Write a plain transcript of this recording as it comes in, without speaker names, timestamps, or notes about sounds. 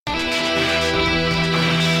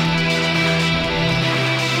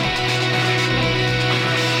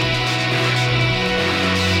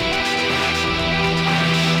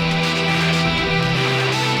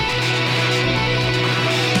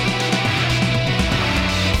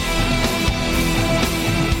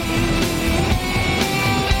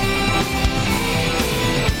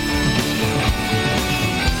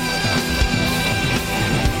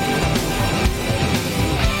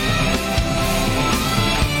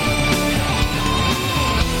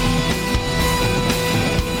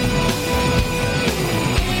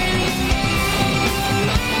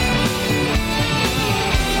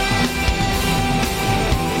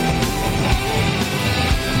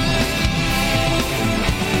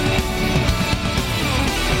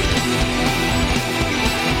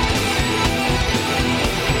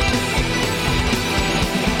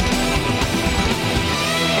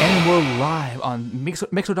on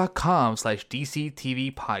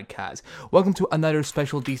mixer.com/DCTV podcast. Welcome to another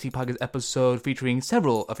special DC podcast episode featuring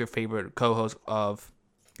several of your favorite co-hosts of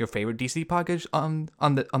your favorite DC podcast on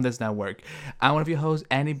this network. I'm one of your hosts,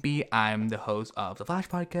 Andy B. I'm the host of the Flash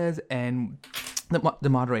podcast and the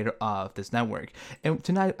moderator of this network. And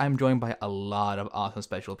tonight I'm joined by a lot of awesome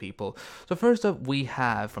special people. So first up, we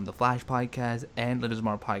have from the Flash podcast and Legends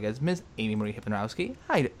Tomorrow podcast, Miss Amy Marie Hypnowski.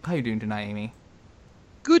 How you doing tonight, Amy?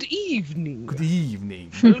 Good evening. Good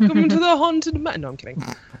evening. Welcome to the Haunted No, I'm kidding.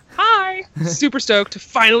 Hi. Super stoked to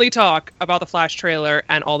finally talk about the Flash trailer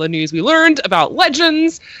and all the news we learned about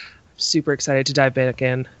Legends. Super excited to dive back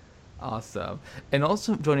in. Awesome. And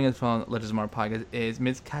also joining us from Legends Tomorrow podcast is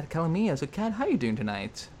Miss Kat Calamia. So Kat, how you doing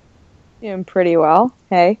tonight? Doing pretty well.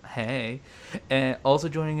 Hey. Hey. And also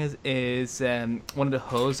joining us is one of the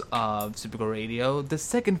hosts of Supergirl Radio, the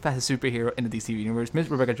second fastest superhero in the DC universe, Miss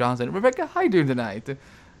Rebecca Johnson. Rebecca, how you doing tonight?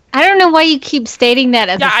 I don't know why you keep stating that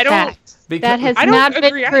as a fact. That has not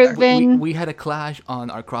been proven. We had a clash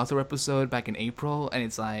on our crossover episode back in April, and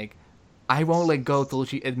it's like, I won't let go till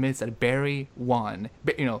she admits that Barry won.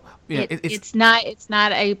 But, it's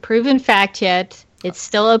not a proven fact yet. It's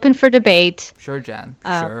still open for debate. Sure, Jan.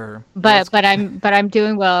 Sure. But I'm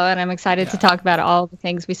doing well, and I'm excited to talk about all the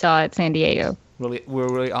things we saw at San Diego. We're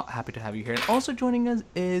really happy to have you here. And also joining us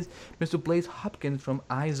is Mr. Blaze Hopkins from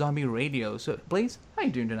iZombie Radio. So, Blaze, how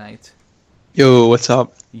you doing tonight? Yo, what's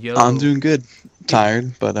up? Yo. I'm doing good.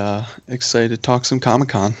 Tired, but excited to talk some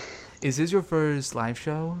Comic-Con. Is this your first live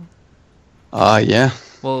show? Yeah.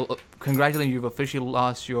 Well, congratulations, you've officially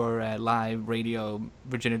lost your live radio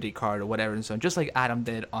virginity card or whatever, and so just like Adam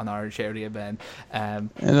did on our charity event.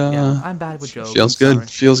 I'm bad with jokes. Feels good.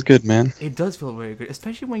 Feels good, man. It does feel very good,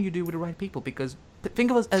 especially when you do it with the right people, because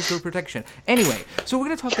think of us as your protection. Anyway, so we're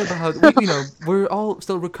going to talk about, we're all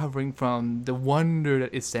still recovering from the wonder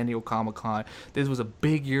that is San Diego Comic-Con. This was a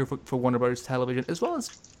big year for Warner Brothers Television, as well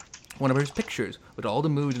as Warner Brothers Pictures, with all the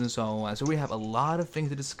movies and so on. So we have a lot of things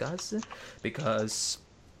to discuss because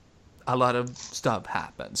a lot of stuff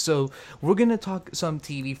happened. So we're going to talk some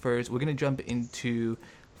TV first. We're going to jump into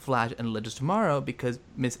Flash and Legends Tomorrow because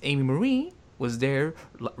Miss Amy Marie was there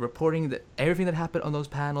reporting everything that happened on those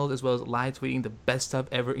panels, as well as live tweeting the best stuff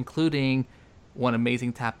ever, including one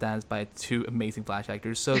amazing tap dance by two amazing Flash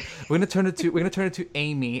actors. So we're going to turn it to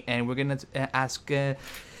Amy, and we're going to ask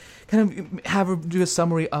kind of have her do a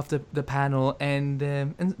summary of the panel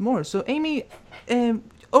and more. So Amy,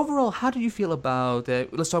 overall, how do you feel about?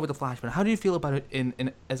 Let's start with the Flash panel. How do you feel about it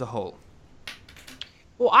in as a whole?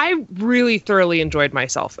 Well, I really thoroughly enjoyed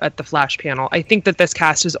myself at the Flash panel. I think that this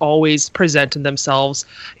cast has always presented themselves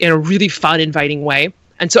in a really fun, inviting way.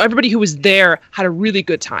 And so everybody who was there had a really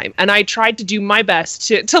good time. And I tried to do my best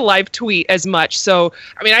to live tweet as much. So,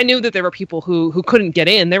 I mean, I knew that there were people who couldn't get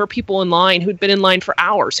in. There were people in line who'd been in line for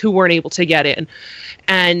hours who weren't able to get in.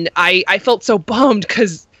 And I felt so bummed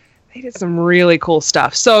because they did some really cool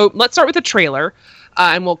stuff. So let's start with the trailer.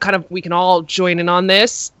 And we can all join in on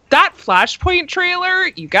this. That Flashpoint trailer,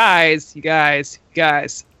 you guys,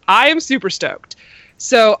 I am super stoked.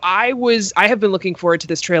 So I have been looking forward to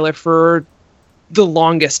this trailer for the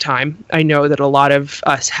longest time. I know that a lot of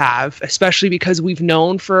us have, especially because we've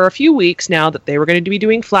known for a few weeks now that they were going to be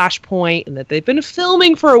doing Flashpoint and that they've been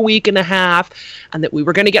filming for a week and a half and that we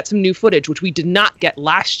were going to get some new footage, which we did not get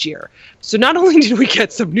last year. So not only did we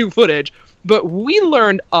get some new footage, but we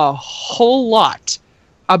learned a whole lot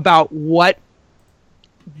about what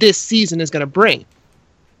this season is going to bring.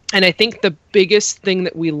 And I think the biggest thing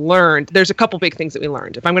that we learned, there's a couple big things that we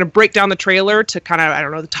learned. If I'm going to break down the trailer to kind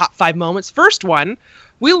of, the top 5 moments. First one,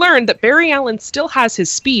 we learned that Barry Allen still has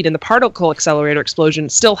his speed and the particle accelerator explosion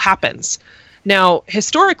still happens. Now,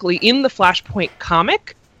 historically, in the Flashpoint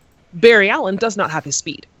comic, Barry Allen does not have his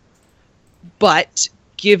speed. But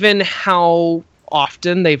given how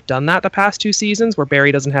often they've done that the past 2 seasons where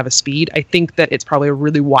Barry doesn't have a speed, I think that it's probably a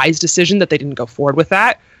really wise decision that they didn't go forward with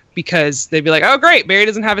that. Because they'd be like, oh, great, Barry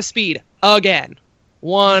doesn't have a speed again.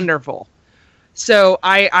 Wonderful. So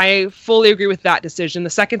I fully agree with that decision. The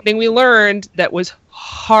second thing we learned that was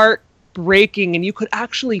heartbreaking, and you could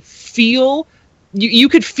actually feel, you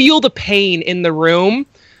could feel the pain in the room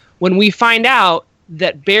when we find out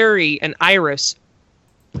that Barry and Iris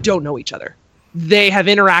don't know each other. They have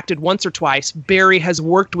interacted once or twice. Barry has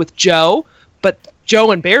worked with Joe, but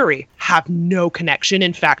Joe and Barry have no connection.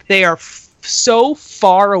 In fact, they are so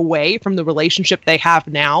far away from the relationship they have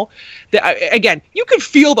now that, again, you could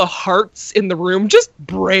feel the hearts in the room just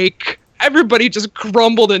break. Everybody just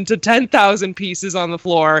crumbled into 10,000 pieces on the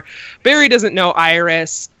floor. Barry doesn't know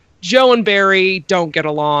Iris. Joe and Barry don't get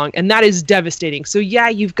along, and that is devastating. So yeah,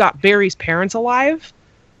 you've got Barry's parents alive,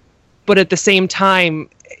 but at the same time,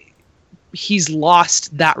 he's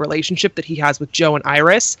lost that relationship that he has with Joe and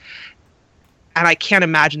Iris. And I can't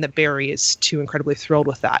imagine that Barry is too incredibly thrilled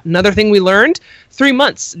with that. Another thing we learned, 3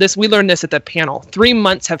 months. We learned this at the panel. 3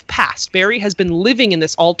 months have passed. Barry has been living in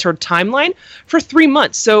this altered timeline for 3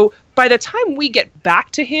 months. So by the time we get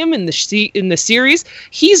back to him in the series,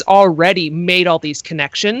 he's already made all these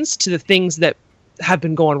connections to the things that have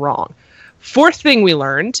been going wrong. Fourth thing we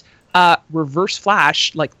learned, Reverse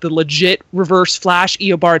Flash, like the legit Reverse Flash,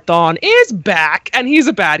 Eobard Thawne is back, and he's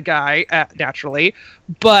a bad guy, naturally,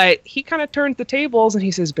 but he kind of turns the tables and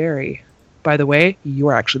he says, Barry, by the way,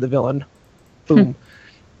 you're actually the villain. Boom.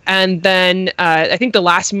 And then I think the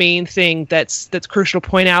last main thing that's crucial to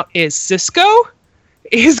point out is Cisco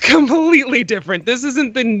is completely different. This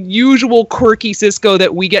isn't the usual quirky Cisco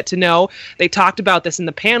that we get to know. They talked about this in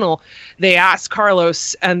the panel. They asked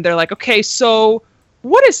Carlos, and they're like, okay, so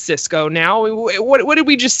what is Cisco now? What did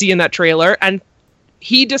we just see in that trailer? And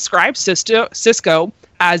he describes Cisco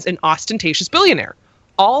as an ostentatious billionaire.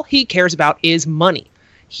 All he cares about is money.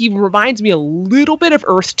 He reminds me a little bit of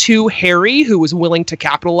Earth 2 Harry, who was willing to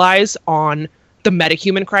capitalize on the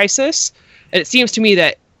metahuman crisis. And it seems to me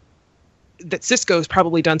that Cisco's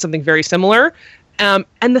probably done something very similar. And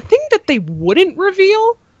the thing that they wouldn't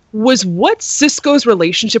reveal was what Cisco's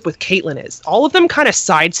relationship with Caitlin is. All of them kind of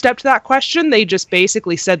sidestepped that question. They just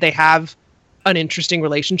basically said they have an interesting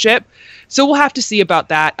relationship. So we'll have to see about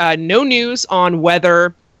that. No news on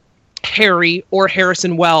whether Harry or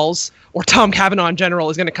Harrison Wells or Tom Cavanaugh in general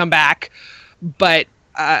is going to come back. But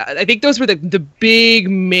I think those were the big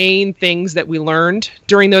main things that we learned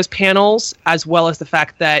during those panels, as well as the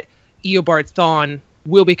fact that Eobard Thawne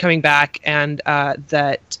will be coming back, and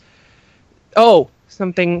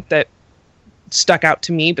something that stuck out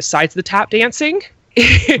to me besides the tap dancing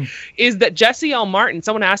is that Jesse L. Martin,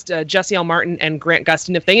 someone asked Jesse L. Martin and Grant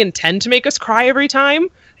Gustin if they intend to make us cry every time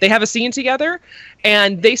they have a scene together.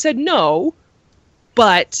 And they said no,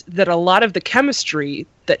 but that a lot of the chemistry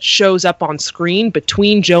that shows up on screen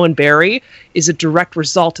between Joe and Barry is a direct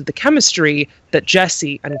result of the chemistry that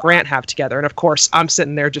Jesse and Grant have together. And of course, I'm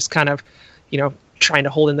sitting there just kind of, trying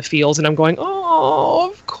to hold in the feels, and I'm going,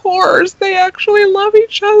 oh, of course, they actually love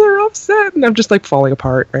each other, upset. And I'm just like falling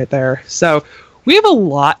apart right there. So we have a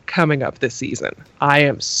lot coming up this season. I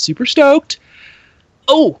am super stoked.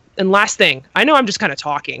 Oh, and last thing, I know I'm just kind of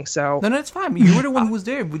talking, so... No, it's fine. You were the one who was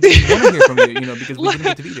there. We didn't want to hear from you, because we didn't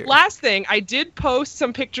get to be there. Last thing, I did post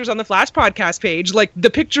some pictures on the Flash podcast page, like the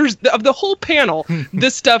pictures of the whole panel.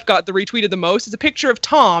 This stuff got the retweeted the most. It's a picture of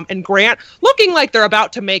Tom and Grant looking like they're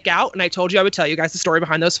about to make out, and I told you I would tell you guys the story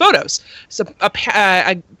behind those photos. So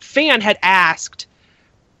a fan had asked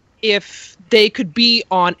if they could be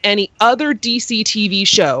on any other DC TV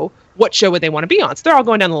show, what show would they want to be on? So they're all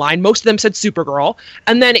going down the line. Most of them said Supergirl.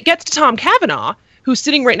 And then it gets to Tom Cavanaugh, who's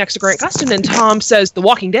sitting right next to Grant Gustin, and Tom says The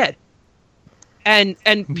Walking Dead. And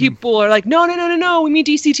people are like, no, we mean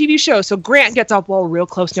DC TV show. So Grant gets up real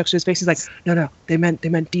close next to his face. He's like, no, they meant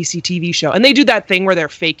DC TV show. And they do that thing where they're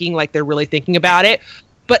faking like they're really thinking about it.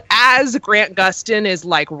 But as Grant Gustin is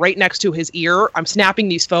like right next to his ear, I'm snapping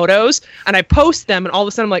these photos and I post them, and all of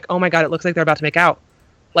a sudden I'm like, oh my God, it looks like they're about to make out.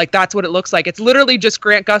 Like, that's what it looks like. It's literally just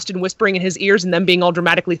Grant Gustin whispering in his ears and them being all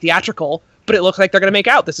dramatically theatrical, but it looks like they're going to make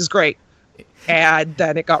out. This is great. And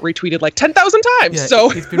then it got retweeted like 10,000 times. Yeah, so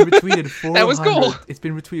it's been retweeted 400. That was cool. It's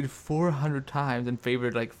been retweeted 400 times and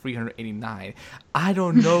favored like 389. I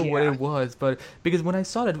don't know what it was, but because when I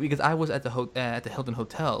saw that, because I was at the Hilton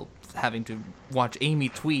Hotel having to watch Amy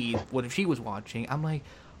tweet what she was watching, I'm like,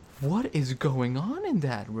 what is going on in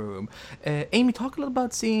that room? Amy, talk a little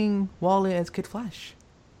about seeing Wally as Kid Flash.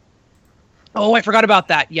 Oh, I forgot about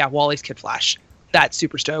that. Yeah, Wally's Kid Flash. That's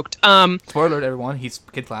super stoked. Spoiler alert, everyone. He's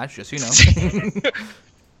Kid Flash, just so you know.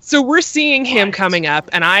 So we're seeing him coming up,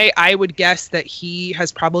 and I would guess that he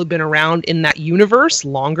has probably been around in that universe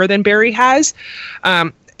longer than Barry has.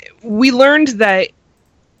 We learned that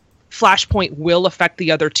Flashpoint will affect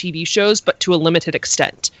the other TV shows, but to a limited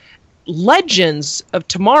extent. Legends of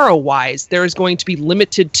Tomorrow-wise, there is going to be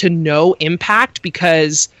limited to no impact,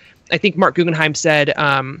 because I think Mark Guggenheim said...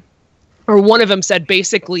 or one of them said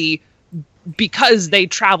basically because they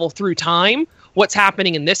travel through time, what's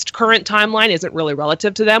happening in this current timeline isn't really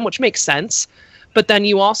relative to them, which makes sense. But then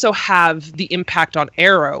you also have the impact on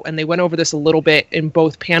Arrow, and they went over this a little bit in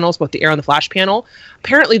both panels, both the Arrow and the Flash panel.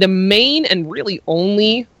 Apparently the main and really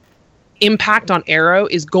only impact on Arrow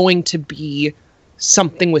is going to be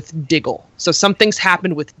something with Diggle. So something's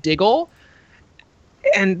happened with Diggle,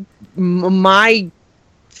 and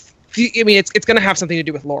it's going to have something to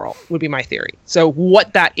do with Laurel, would be my theory. So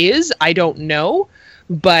what that is, I don't know.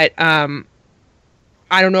 But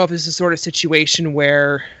I don't know if this is a sort of situation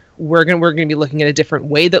where we're gonna be looking at a different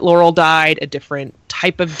way that Laurel died, a different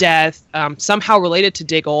type of death, somehow related to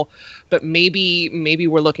Diggle, but maybe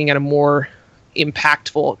we're looking at a more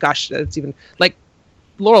impactful. Gosh, that's even like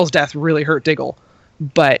Laurel's death really hurt Diggle,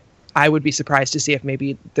 but I would be surprised to see if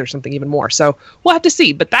maybe there's something even more. So we'll have to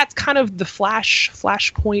see. But that's kind of the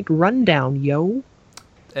Flashpoint rundown, yo.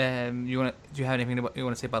 Do you have anything you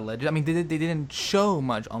want to say about Legend? I mean, they didn't show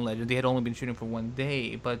much on Legend. They had only been shooting for one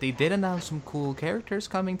day, but they did announce some cool characters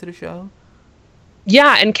coming to the show.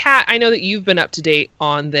 Yeah, and Kat, I know that you've been up to date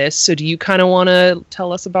on this, so do you kind of want to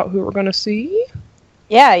tell us about who we're going to see?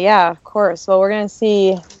 Yeah, of course. Well, we're going to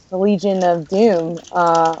see the Legion of Doom,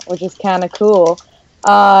 which is kind of cool.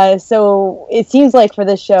 So it seems like for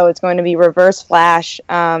this show, it's going to be Reverse Flash,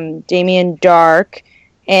 Damian Dark,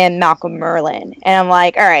 and Malcolm Merlyn. And I'm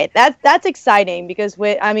like, all right, that's exciting because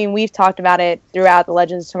we've talked about it throughout the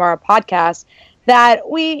Legends of Tomorrow podcast that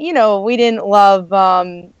we didn't love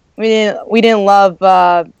the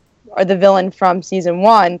villain from season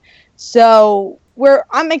 1. So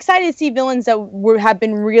I'm excited to see villains that have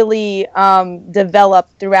been really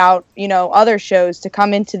developed throughout other shows to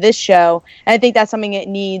come into this show, and I think that's something it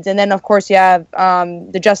needs. And then of course you have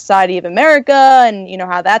the Just Society of America, and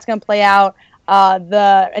how that's going to play out.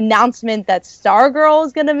 The announcement that Stargirl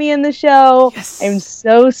is going to be in the show. Yes. I'm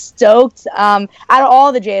so stoked. Out of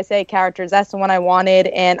all the JSA characters, that's the one I wanted,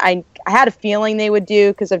 and I had a feeling they would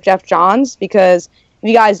do because of Jeff Johns, because if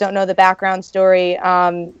you guys don't know the background story,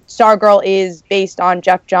 Stargirl is based on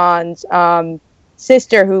Jeff Johns'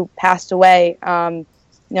 sister who passed away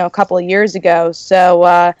a couple of years ago.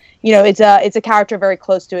 So it's a character very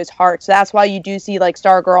close to his heart. So that's why you do see like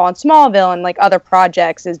Stargirl on Smallville and like other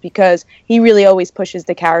projects, is because he really always pushes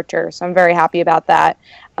the character. So I'm very happy about that.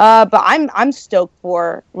 But I'm stoked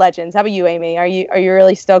for Legends. How about you, Amy? Are you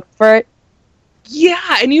really stoked for it?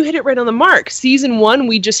 Yeah, and you hit it right on the mark. Season 1,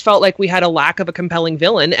 we just felt like we had a lack of a compelling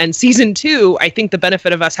villain. And season 2, I think the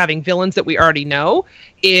benefit of us having villains that we already know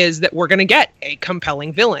is that we're going to get a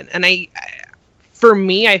compelling villain. And for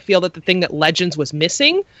me, I feel that the thing that Legends was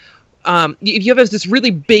missing, if you have this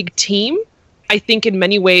really big team, I think in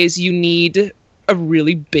many ways you need a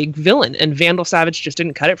really big villain, and Vandal Savage just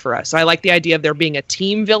didn't cut it for us. So I like the idea of there being a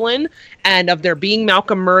team villain and of there being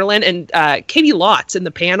Malcolm Merlyn. And Katie Lotz in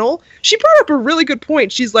the panel, she brought up a really good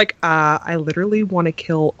point. She's like, I literally want to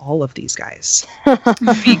kill all of these guys.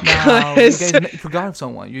 Because you guys forgot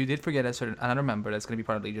someone. You did forget another member that's going to be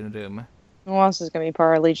part of Legion of Doom. Who else is going to be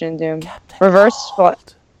part of Legion of Doom? Captain Reverse.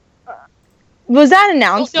 Cold. Was that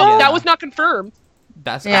announced? No, that was not confirmed.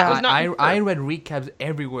 I read recaps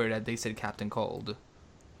everywhere that they said Captain Cold.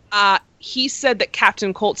 He said that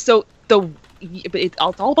Captain Cold. So it's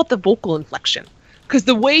all about the vocal inflection, because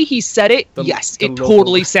the way he said it, it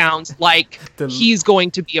totally sounds like he's going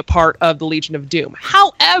to be a part of the Legion of Doom.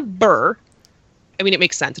 However, I mean, it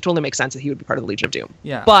makes sense. It totally makes sense that he would be part of the Legion of Doom.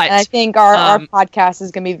 Yeah, but and I think our podcast is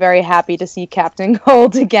going to be very happy to see Captain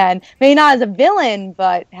Cold again. Maybe not as a villain,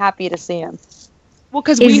 but happy to see him. Well,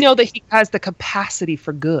 because we know that he has the capacity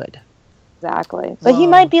for good. Exactly. But he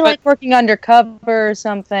might be like working undercover or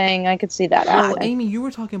something. I could see that happening. Well, Amy, you were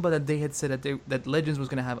talking about that they had said that Legends was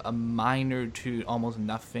going to have a minor to almost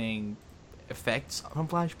nothing effects from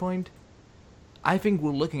Flashpoint. I think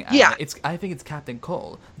we're looking at it. I think it's Captain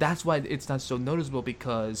Cold. That's why it's not so noticeable,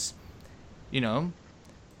 because, No,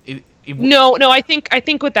 I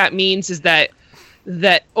think what that means is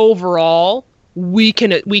that overall we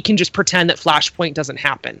can just pretend that Flashpoint doesn't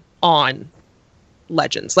happen on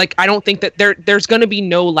Legends. Like, I don't think that there's going to be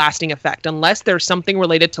no lasting effect unless there's something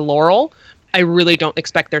related to Laurel. I really don't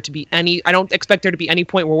expect there to be any. I don't expect there to be any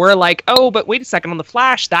point where we're like, oh, but wait a second, on the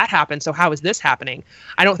Flash that happened, so how is this happening?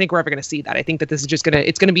 I don't think we're ever going to see that. I think that this is just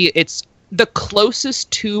it's the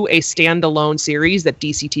closest to a standalone series that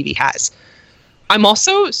DC TV has. I'm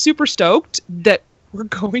also super stoked that we're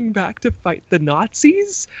going back to fight the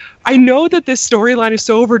Nazis. I know that this storyline is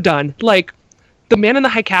so overdone. Like, The Man in the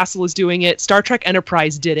High Castle is doing it. Star Trek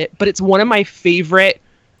Enterprise did it. But it's one of my favorite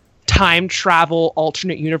time travel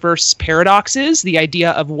alternate universe paradoxes. The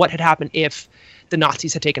idea of what had happened if the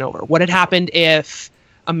Nazis had taken over. What had happened if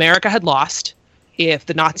America had lost? If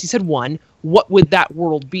the Nazis had won? What would that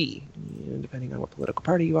world be? Depending on what political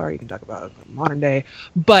party you are, you can talk about modern day.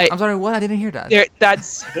 But I'm sorry, what? I didn't hear that.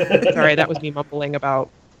 Sorry, that was me mumbling about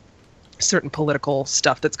certain political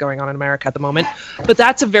stuff that's going on in America at the moment. But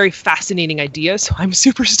that's a very fascinating idea. So I'm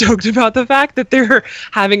super stoked about the fact that they're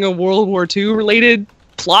having a World War II related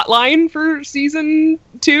plot line for season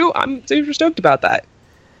 2. I'm super stoked about that.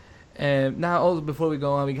 Now, also before we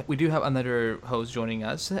go on, we do have another host joining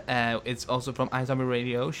us. It's also from iZombie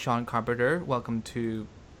Radio, Sean Carpenter. Welcome to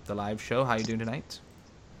the live show. How are you doing tonight?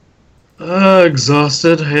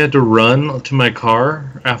 Exhausted. I had to run to my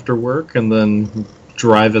car after work and then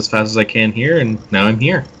drive as fast as I can here, and now I'm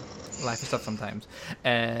here. Life is tough sometimes.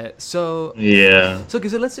 So yeah. So okay,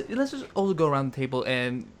 so let's just also go around the table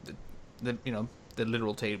and the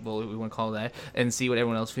literal table, we want to call that, and see what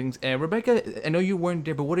everyone else thinks. Rebecca, I know you weren't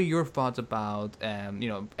there, but what are your thoughts about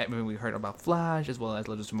everything we heard about Flash as well as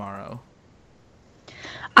Legends Tomorrow?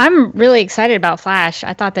 I'm really excited about Flash.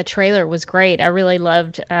 I thought the trailer was great. I really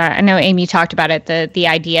loved. I know Amy talked about it. The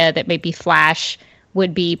idea that maybe Flash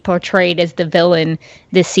would be portrayed as the villain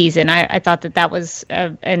this season. I thought that was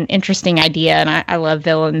an interesting idea, and I love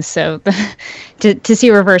villains. So to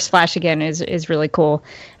see Reverse Flash again is really cool.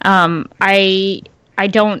 I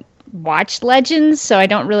don't watch Legends, so I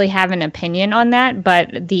don't really have an opinion on that.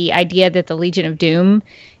 But the idea that the Legion of Doom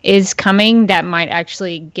is coming, that might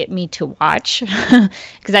actually get me to watch,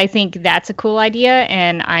 because I think that's a cool idea.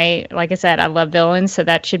 And like I said, I love villains, so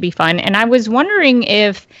that should be fun. And I was wondering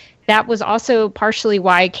if that was also partially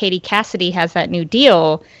why Katie Cassidy has that new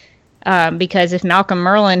deal, because if Malcolm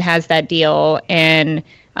Merlyn has that deal and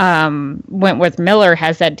Wentworth Miller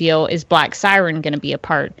has that deal, is Black Siren going to be a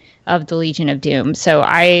part of the Legion of Doom? So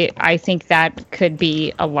I think that could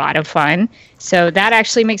be a lot of fun. So that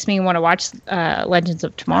actually makes me want to watch Legends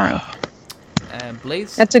of Tomorrow.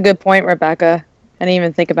 Blaze? That's a good point, Rebecca. I didn't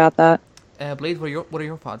even think about that. Blaze, what are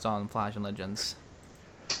your thoughts on Flash and Legends?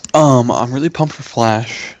 I'm really pumped for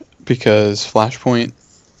Flash because Flashpoint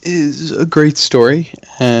is a great story,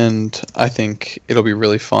 and I think it'll be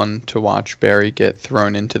really fun to watch Barry get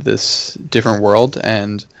thrown into this different world.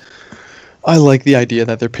 And I like the idea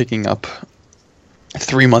that they're picking up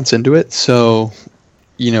 3 months into it, so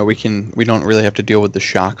we don't really have to deal with the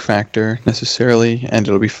shock factor necessarily, and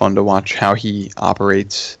it'll be fun to watch how he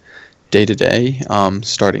operates day to day,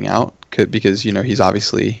 starting out, because he's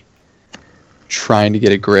obviously trying to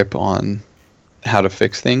get a grip on how to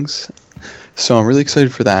fix things. So I'm really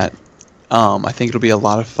excited for that. I think it'll be a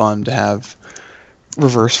lot of fun to have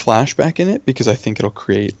Reverse Flash back in it, because I think it'll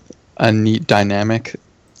create a neat dynamic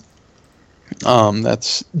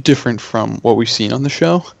that's different from what we've seen on the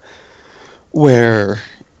show, where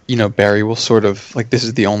Barry will sort of, like, this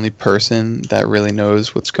is the only person that really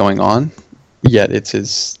knows what's going on, yet it's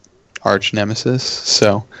his arch nemesis.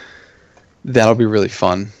 So that'll be really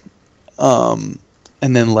fun.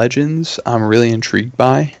 And then Legends, I'm really intrigued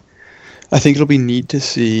by. I think it'll be neat to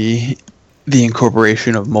see the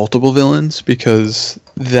incorporation of multiple villains, because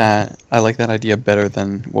I like that idea better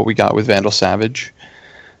than what we got with Vandal Savage,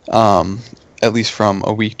 at least from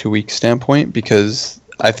a week-to-week standpoint, because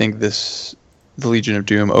I think the Legion of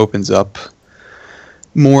Doom opens up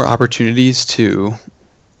more opportunities to,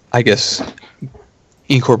 I guess,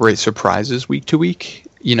 incorporate surprises week to week,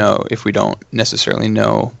 if we don't necessarily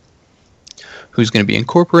know who's going to be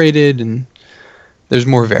incorporated, and there's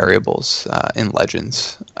more variables in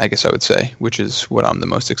Legends, I guess I would say, which is what I'm the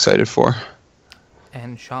most excited for.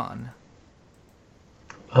 And Sean?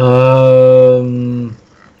 I'm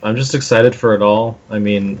just excited for it all. I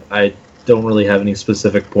mean, I don't really have any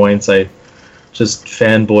specific points. I just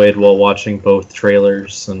fanboyed while watching both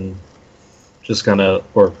trailers, and just kind of,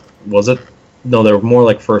 or was it? No, they were more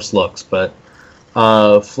like first looks, but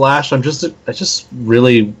Flash, I just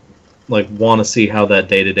really want to see how that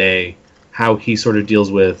day-to-day, how he sort of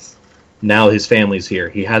deals with, now his family's here.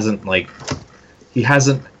 He hasn't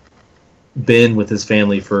been with his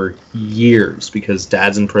family for years because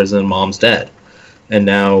dad's in prison, mom's dead. And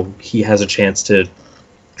now he has a chance to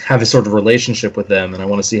have a sort of relationship with them, and I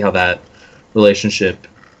want to see how that relationship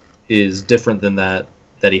is different than that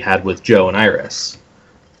he had with Joe and Iris.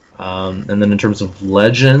 And then in terms of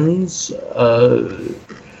Legends,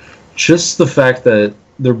 just the fact that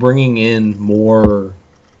they're bringing in more,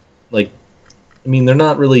 they're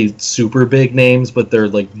not really super big names, but they're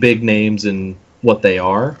big names in what they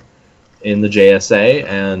are in the JSA,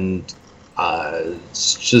 and I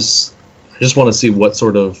just want to see what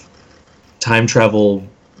sort of time travel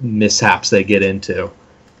mishaps they get into,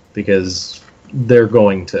 because they're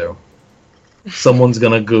going to. Someone's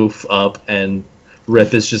going to goof up, and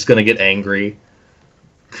Rip is just going to get angry.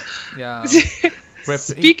 Yeah. Rip.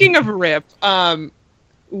 Speaking of Rip,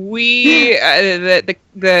 we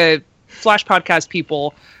the Flash podcast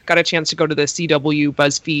people got a chance to go to the CW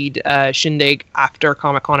BuzzFeed shindig after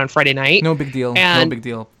Comic-Con on Friday night. No big deal. And no big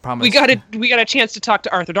deal. Promise. We got a chance to talk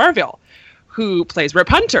to Arthur Darville, who plays Rip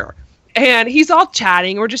Hunter. And he's all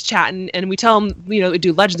chatting. We're just chatting, and we tell him, we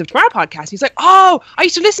do Legends of Tomorrow podcast. He's like, "Oh, I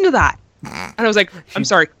used to listen to that." And I was like, I'm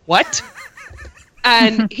sorry, what?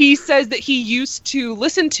 And he says that he used to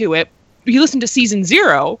listen to it. He listened to season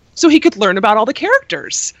 0 so he could learn about all the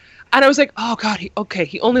characters. And I was like, oh, God,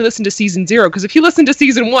 he only listened to season 0, because if he listened to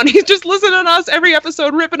season 1, he's just listening to us every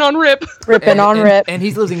episode, ripping on rip. And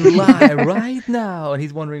he's listening live right now, and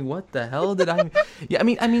he's wondering, what the hell did I... Yeah,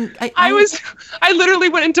 I literally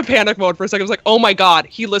went into panic mode for a second. I was like, oh, my God,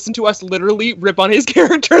 he listened to us literally rip on his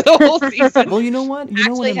character the whole season. Well, you know what?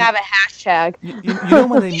 Have a hashtag. You know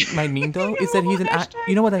what I mean, though? Is that he's an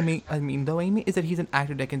you know what I mean, though, Amy? Is that he's an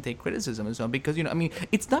actor that can take criticism and so on, because,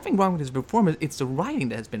 it's nothing wrong with his performance. It's the writing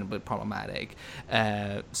that has been a bit problematic.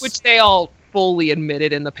 Which they all fully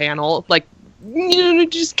admitted in the panel, like,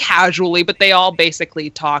 just casually, but they all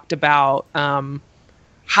basically talked about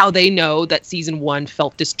how they know that season 1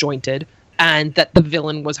 felt disjointed and that the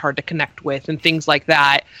villain was hard to connect with and things like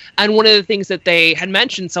that. And one of the things that they had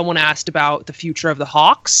mentioned, someone asked about the future of the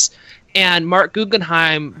Hawks, and Mark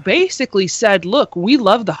Guggenheim basically said, look, we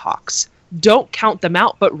love the Hawks. Don't count them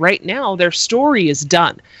out, but right now their story is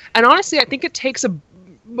done. And honestly, I think it takes a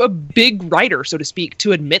big writer, so to speak,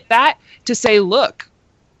 to admit that, to say, look,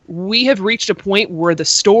 we have reached a point where the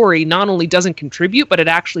story not only doesn't contribute, but it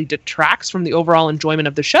actually detracts from the overall enjoyment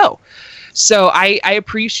of the show. So I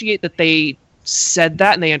appreciate that they said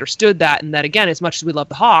that and they understood that, and that, again, as much as we love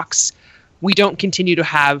the Hawks, we don't continue to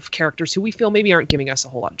have characters who we feel maybe aren't giving us a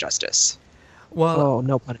whole lot of justice. Well,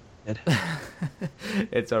 no pun intended.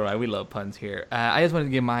 It's all right. We love puns here. I just wanted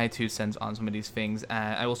to give my 2 cents on some of these things.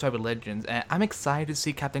 I will start with Legends. I'm excited to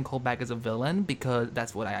see Captain Cold back as a villain, because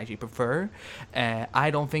that's what I actually prefer.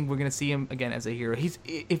 I don't think we're gonna see him again as a hero. He's,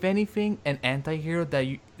 if anything, an anti-hero that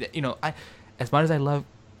as much as I love.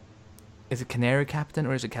 Is it Canary Captain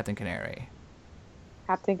or is it Captain Canary?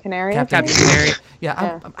 Captain Canary. Captain Canary.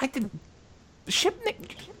 Yeah, I did. Ship name.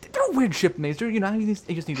 They're weird ship names. They're, I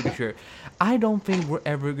just need to be sure. I don't think we're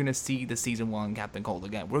ever gonna see the season 1 Captain Cold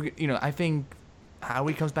again. I think how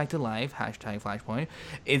he comes back to life. #Flashpoint.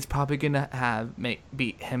 It's probably gonna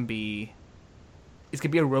it's gonna be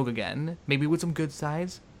a rogue again. Maybe with some good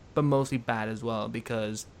sides, but mostly bad as well.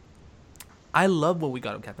 Because I love what we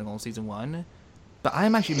got of Captain Cold season 1, but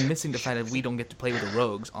I'm actually missing the fact that we don't get to play with the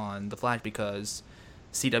rogues on the Flash, because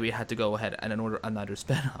CW had to go ahead and order another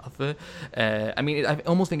spinoff. I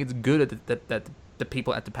almost think it's good that the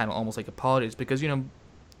people at the panel almost like apologize, because not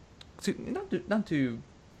to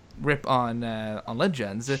rip on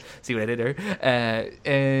Legends. See what I did there?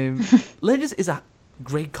 Legends is a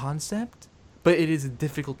great concept, but it is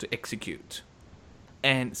difficult to execute.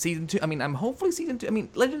 And season 2, hopefully season 2.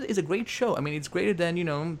 Legends is a great show. It's greater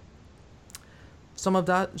than some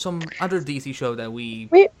other DC show that we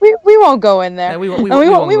won't go in there. Yeah, we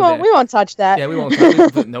won't touch that. Yeah, we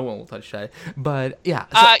won't. No one will touch that. But yeah,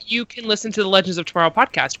 you can listen to the Legends of Tomorrow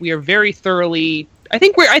podcast. We are very thoroughly. I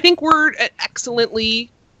think we're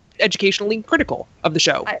excellently educationally critical of the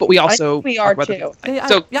show, but we also we are too.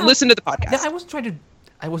 Listen to the podcast. Yeah, I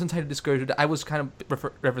wasn't trying to discourage it. I was kind of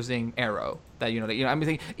referencing Arrow. I'm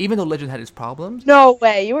thinking, even though Legend had its problems. No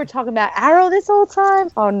way, you were talking about Arrow this whole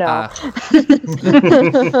time? Oh no. You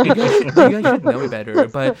guys should know better.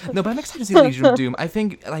 But I'm excited to see Legion of Doom. I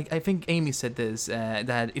think Amy said this,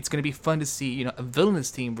 that it's gonna be fun to see a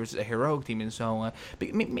villainous team versus a heroic team and so on.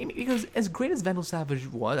 Because as great as Vandal Savage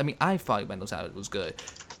was, I thought Vandal Savage was good.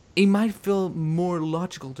 It might feel more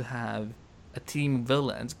logical to have a team of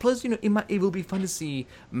villains. Plus, it will be fun to see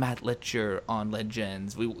Matt Letcher on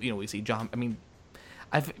Legends. We see John.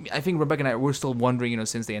 I think Rebecca and I were still wondering,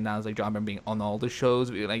 since they announced John Byrne being on all the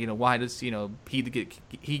shows, why does he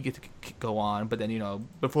get to go on? But then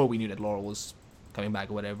before we knew that Laurel was coming back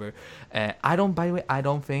or whatever. I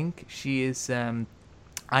don't think she is.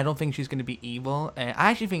 I don't think she's going to be evil.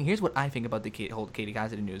 I actually think here's what I think about the whole Katie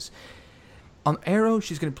Cassidy news. On Arrow,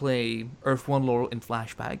 she's going to play Earth 1 Laurel in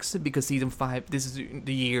flashbacks, because season 5, this is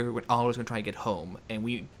the year when Oliver's going to try to get home.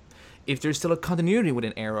 And if there's still a continuity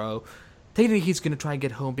within Arrow, technically he's going to try to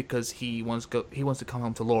get home because he wants to come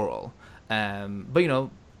home to Laurel.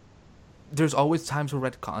 But there's always times for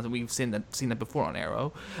retcons, and we've seen that before on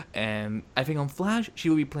Arrow. I think on Flash, she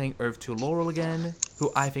will be playing Earth 2 Laurel again,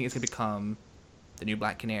 who I think is going to become the new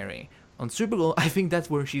Black Canary. On Supergirl, I think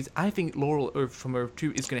that's where I think Laurel from Earth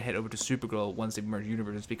 2 is going to head over to Supergirl once they merge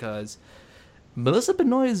universes, because Melissa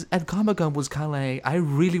Benoist at Comic-Con was kind of like, I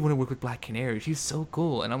really want to work with Black Canary. She's so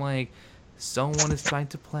cool. And I'm like, someone is trying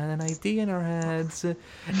to plant an idea in our heads.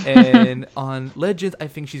 And on Legends, I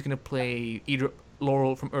think she's going to play either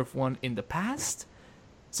Laurel from Earth 1 in the past,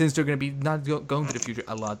 since they're going to be not going to the future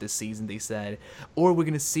a lot this season, they said. Or we're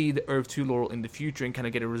going to see the Earth 2 Laurel in the future and kind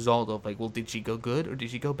of get a result of, did she go good or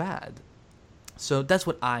did she go bad? So that's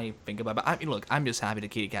what I think about. But I mean, look, I'm just happy that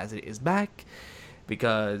Katie Cassidy is back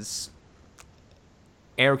because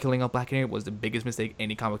Arrow killing off Black Canary was the biggest mistake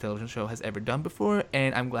any comic television show has ever done before,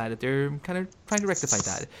 and I'm glad that they're kind of trying to rectify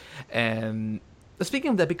that. And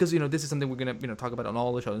speaking of that, because this is something we're gonna talk about on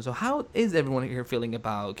all the shows. So how is everyone here feeling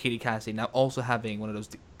about Katie Cassidy now also having one of those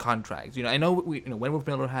contracts? I know Wentworth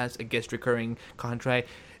Miller has a guest recurring contract,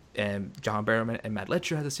 and John Barrowman and Matt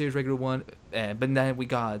Letcher has a series regular one, but then we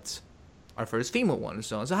got our first female one.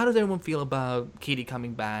 So how does everyone feel about Katie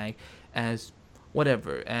coming back as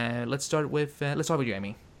whatever? Let's start with you,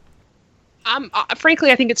 Amy.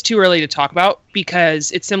 Frankly, I think it's too early to talk about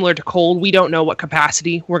because it's similar to Cold. We don't know what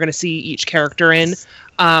capacity we're going to see each character in.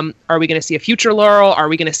 Are we going to see a future Laurel? Are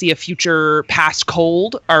we going to see a future past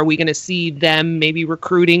Cold? Are we going to see them maybe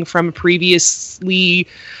recruiting from a previously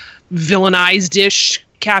villainized-ish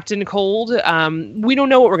Captain Cold? We don't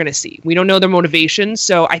know what we're going to see. We don't know their motivations,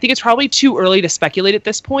 so I think it's probably too early to speculate at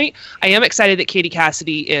this point. I am excited that Katie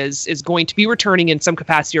Cassidy is going to be returning in some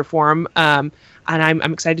capacity or form, and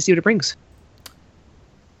I'm excited to see what it brings.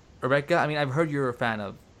 Rebecca, I mean, I've heard you're a fan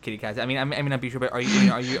of Katie Cassidy. I mean, I'm not be sure, but are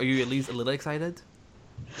you at least a little excited?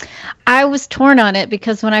 I was torn on it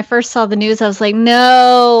because when I first saw the news, I was like,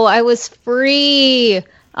 no, I was free.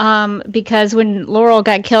 Because when Laurel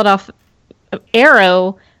got killed off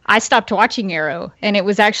Arrow, I stopped watching Arrow, and it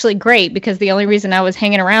was actually great because the only reason I was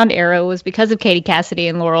hanging around Arrow was because of Katie Cassidy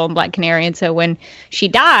and Laurel and Black Canary. And so when she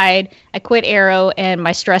died, I quit Arrow, and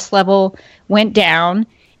my stress level went down.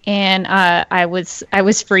 And I was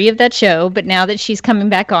free of that show, but now that she's coming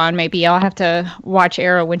back on, maybe I'll have to watch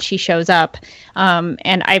Arrow when she shows up.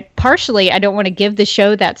 And I don't want to give the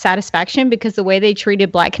show that satisfaction because the way they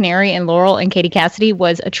treated Black Canary and Laurel and Katie Cassidy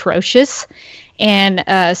was atrocious. And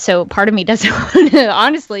so part of me doesn't want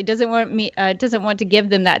to give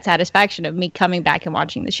them that satisfaction of me coming back and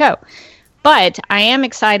watching the show. But I am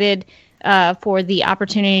excited for the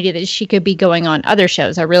opportunity that she could be going on other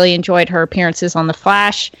shows. I really enjoyed her appearances on The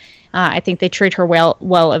Flash. I think they treat her well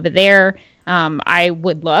over there. I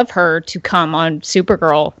would love her to come on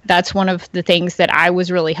Supergirl. That's one of the things that I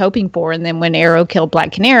was really hoping for. And then when Arrow killed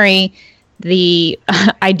Black Canary, the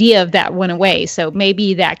idea of that went away. So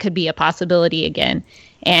maybe that could be a possibility again.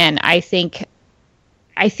 And I think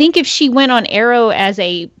if she went on Arrow as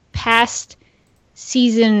a past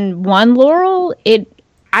season 1 Laurel,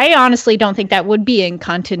 I honestly don't think that would be in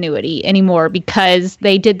continuity anymore because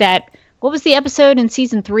they did that. What was the episode in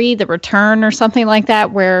season 3, The Return or something like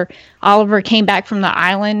that, where Oliver came back from the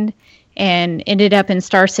island and ended up in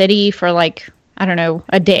Star City for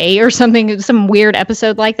a day or something, some weird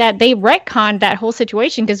episode like that. They retconned that whole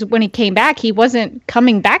situation because when he came back, he wasn't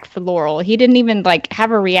coming back for Laurel. He didn't even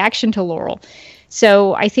have a reaction to Laurel.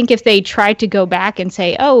 So I think if they tried to go back and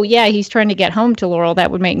say, oh yeah, he's trying to get home to Laurel,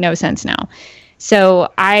 that would make no sense now.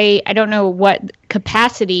 So I don't know what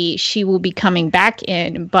capacity she will be coming back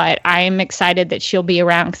in, but I am excited that she'll be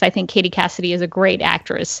around because I think Katie Cassidy is a great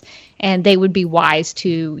actress, and they would be wise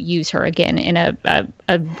to use her again in a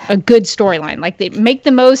good storyline. They make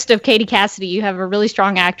the most of Katie Cassidy. You have a really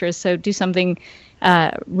strong actress, so do something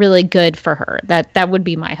really good for her. That would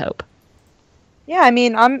be my hope. Yeah, I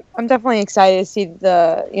mean, I'm definitely excited to see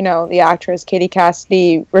the actress Katie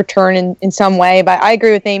Cassidy return in some way. But I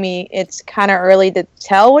agree with Amy. It's kind of early to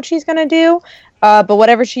tell what she's going to do. But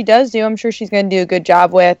whatever she does do, I'm sure she's going to do a good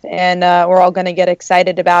job with, and we're all going to get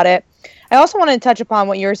excited about it. I also wanted to touch upon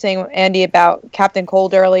what you were saying, Andy, about Captain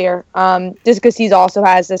Cold earlier, just because he also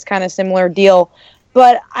has this kind of similar deal.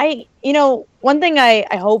 But one thing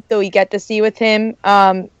I hope that we get to see with him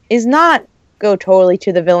is not go totally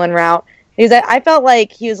to the villain route. Because I felt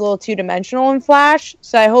like he was a little two-dimensional in Flash,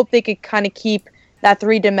 so I hope they could kind of keep that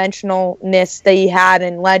three-dimensionalness that he had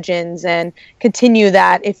in Legends and continue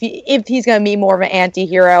that. If he's going to be more of an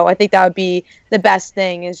anti-hero, I think that would be the best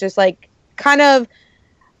thing. Is just I kind of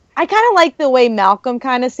like the way Malcolm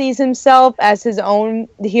kind of sees himself as the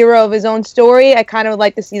hero of his own story. I kind of would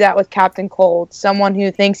like to see that with Captain Cold, someone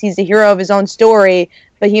who thinks he's the hero of his own story,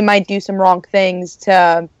 but he might do some wrong things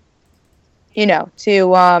to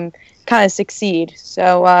kind of succeed.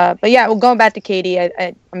 So, but yeah, going back to Katie,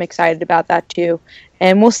 I'm excited about that too,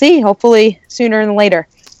 and we'll see. Hopefully sooner than later.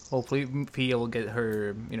 Hopefully, Pia will get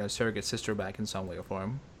her, surrogate sister back in some way or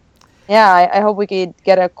form. Yeah, I hope we could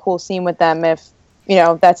get a cool scene with them if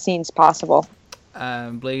that scene's possible.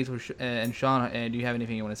 Blaze and Sean, do you have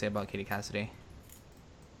anything you want to say about Katie Cassidy?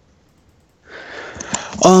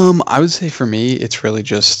 I would say for me, it's really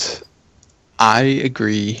just I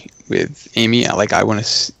agree with Amy. I want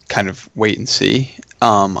to kind of wait and see.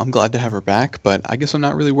 I'm glad to have her back, but I guess I'm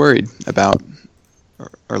not really worried about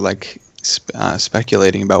or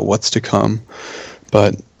speculating about what's to come.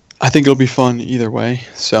 But I think it'll be fun either way.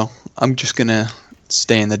 So I'm just going to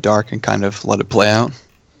stay in the dark and kind of let it play out.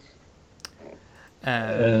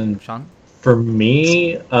 And Sean? for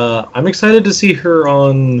me, I'm excited to see her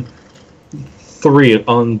on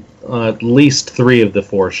at least 3 of the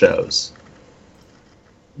 4 shows.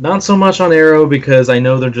 Not so much on Arrow because I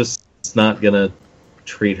know they're just not going to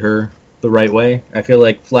treat her the right way. I feel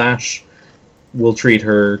like Flash will treat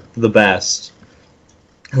her the best.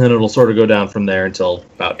 And then it'll sort of go down from there until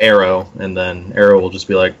about Arrow, and then Arrow will just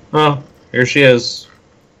be like, oh, here she is.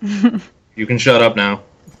 You can shut up now.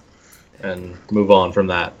 And move on from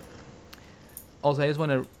that. Also, I just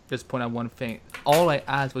want to just point out one thing. All I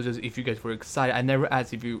asked was just if you guys were excited. I never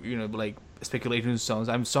asked if you like speculation zones.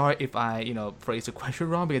 I'm sorry if I, phrased the question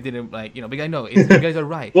wrong because I didn't because I know you guys are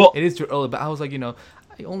right. Well, it is too early, but I was like,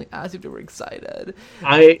 I only asked if you were excited.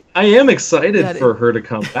 I am excited for her to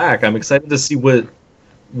come back. I'm excited to see what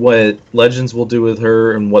Legends will do with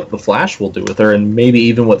her and what the Flash will do with her, and maybe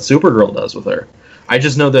even what Supergirl does with her. I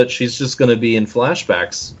just know that she's just going to be in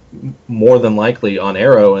flashbacks more than likely on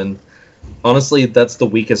Arrow, and honestly, that's the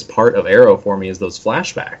weakest part of Arrow for me is those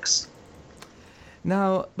flashbacks.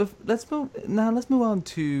 Now, let's move on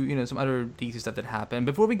to some other DC stuff that happened.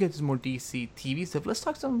 Before we get to more DC TV stuff, let's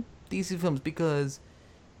talk some DC films because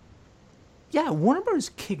Warner Bros.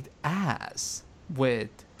 Kicked ass with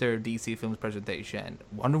their DC films presentation.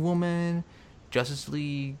 Wonder Woman, Justice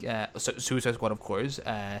League, Suicide Squad, of course.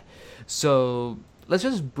 So let's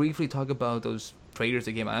just briefly talk about those trailers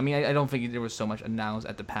that came out. I mean, I don't think there was so much announced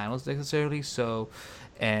at the panels necessarily. So,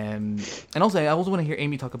 and also I also want to hear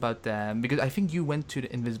Amy talk about them because I think you went to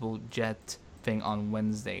the Invisible Jet thing on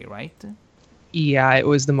Wednesday, right? Yeah, it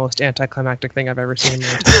was the most anticlimactic thing I've ever seen in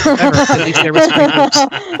my entire life. Ever. At least there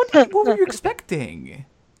was What were you expecting?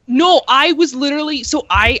 No, I was literally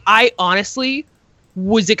I honestly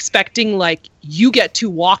was expecting like you get to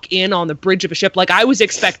walk in on the bridge of a ship. Like I was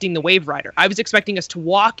expecting the Wave Rider. I was expecting us to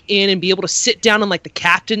walk in and be able to sit down in like the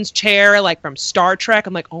captain's chair, like from Star Trek.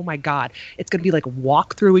 I'm like, oh my god, it's gonna be like a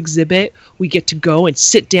walkthrough exhibit. We get to go and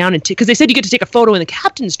sit down and because they said you get to take a photo in the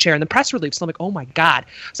captain's chair in the press release. So I'm like, oh my god.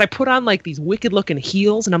 So I put on like these wicked looking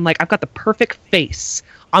heels and I'm like, I've got the perfect face.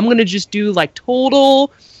 I'm gonna just do like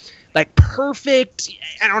total. Like perfect,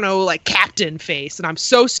 I don't know, like captain face. And I'm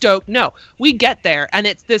so stoked. No, we get there and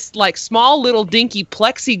it's this like small little dinky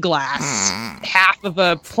plexiglass half of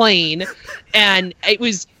a plane. And it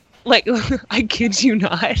was like, I kid you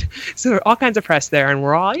not. So there were all kinds of press there and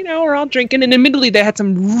we're all drinking. And admittedly, they had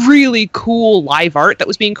some really cool live art that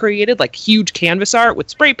was being created, like huge canvas art with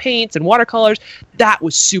spray paints and watercolors. That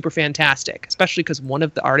was super fantastic, especially because one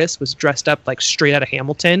of the artists was dressed up like straight out of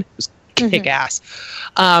Hamilton. It was kick ass.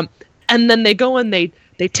 And then they go and they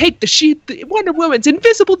take the sheet, the Wonder Woman's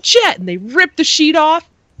invisible jet, and they rip the sheet off.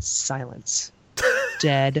 Silence.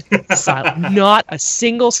 Dead silent. Not a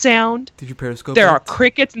single sound. Did you periscope? There are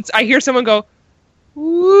crickets, and I hear someone go,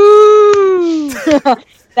 "Woo!"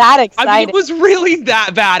 That exciting. I mean, it was really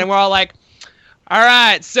that bad, and we're all like, "All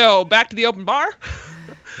right, so back to the open bar."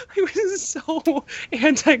 It was so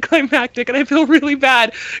anticlimactic, and I feel really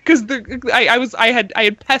bad because I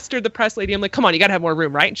had pestered the press lady. I'm like, "Come on, you gotta have more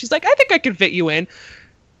room, right?" And she's like, "I think I can fit you in."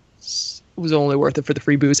 It was only worth it for the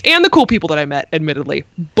free booze and the cool people that I met, admittedly.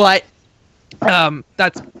 But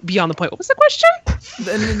that's beyond the point. What was the question?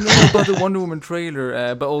 And about the Wonder Woman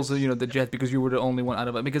trailer, but also the jet because you were the only one out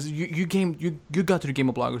of it because you got to the Game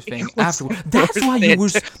of Bloggers thing afterwards. That's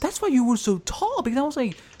why you were so tall because I was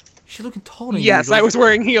like. She's looking taller. Yes, I was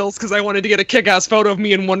wearing heels because I wanted to get a kick-ass photo of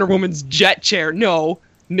me in Wonder Woman's jet chair. No,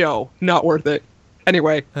 not worth it.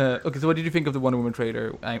 Anyway. Okay, so what did you think of the Wonder Woman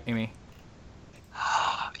trailer, Amy?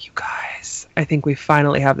 You guys, I think we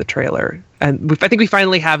finally have the trailer. And I think we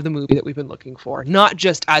finally have the movie that we've been looking for. Not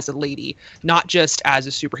just as a lady, not just as a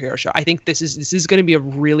superhero show. I think this is going to be a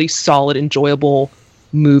really solid, enjoyable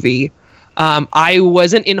movie. I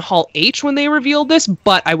wasn't in Hall H when they revealed this,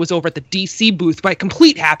 but I was over at the DC booth by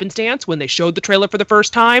complete happenstance when they showed the trailer for the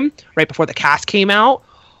first time, right before the cast came out.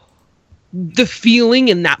 The feeling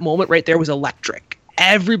in that moment right there was electric.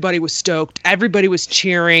 Everybody was stoked. Everybody was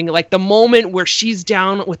cheering. Like the moment where she's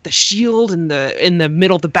down with the shield in the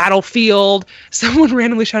middle of the battlefield, someone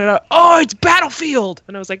randomly shouted out, "Oh, it's Battlefield!"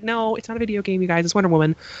 And I was like, "No, it's not a video game, you guys. It's Wonder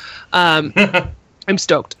Woman." I'm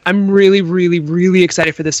stoked. I'm really, really, really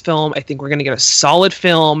excited for this film. I think we're going to get a solid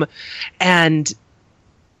film. And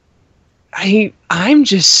I'm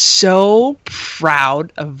just so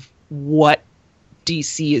proud of what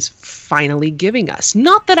DC is finally giving us.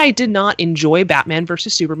 Not that I did not enjoy Batman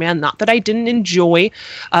versus Superman. Not that I didn't enjoy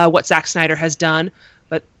what Zack Snyder has done.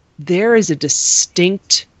 But there is a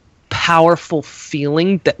distinct powerful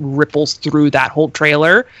feeling that ripples through that whole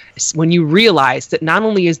trailer is when you realize that not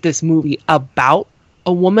only is this movie about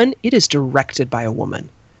a woman, it is directed by a woman.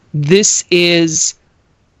 This is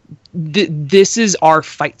our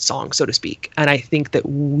fight song, so to speak. And I think that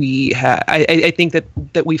I think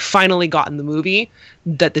that we've finally gotten the movie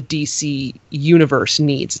that the DC universe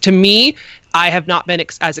needs. To me, I have not been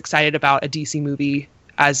as excited about a DC movie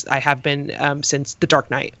as I have been since The Dark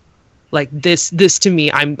Knight. Like this to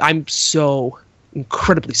me, I'm so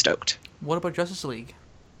incredibly stoked. What about Justice League?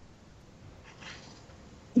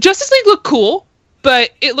 Justice League looked cool, but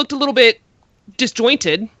it looked a little bit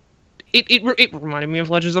disjointed. It reminded me of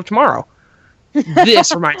Legends of Tomorrow.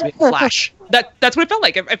 This reminds me of Flash. That's what it felt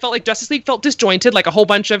like. I felt like Justice League felt disjointed, like a whole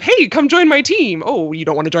bunch of, hey, come join my team. Oh, you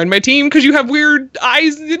don't want to join my team because you have weird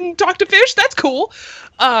eyes and talk to fish? That's cool.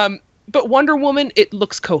 But Wonder Woman, it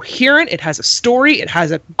looks coherent. It has a story. It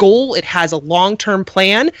has a goal. It has a long-term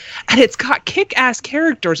plan. And it's got kick-ass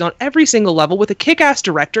characters on every single level with a kick-ass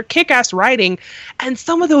director, kick-ass writing. And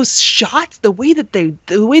some of those shots, the way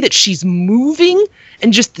that she's moving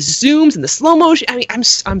and just the zooms and the slow motion. I mean,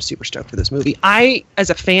 I'm super stoked for this movie. I, as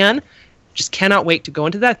a fan, just cannot wait to go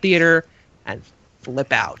into that theater and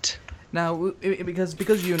flip out. Now,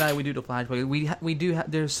 because you and I, we do the Flash, we do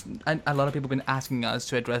have, there's a lot of people have been asking us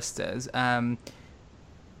to address this.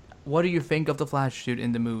 What do you think of the Flash suit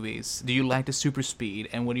in the movies? Do you like the super speed?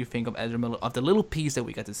 And what do you think of Ezra Miller, of the little piece that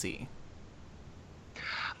we got to see?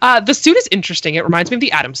 The suit is interesting. It reminds me of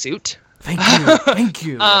the Atom suit. Thank you. Thank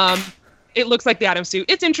you. It looks like the Atom suit.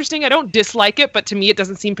 It's interesting. I don't dislike it, but to me, it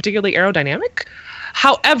doesn't seem particularly aerodynamic.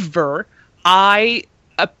 However, I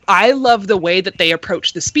love the way that they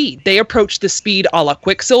approach the speed. They approach the speed a la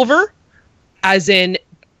Quicksilver, as in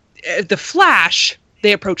the Flash,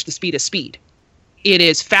 they approach the speed as speed. It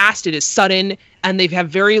is fast, it is sudden, and they have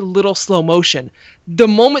very little slow motion. The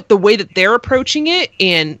way that they're approaching it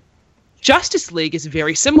in Justice League is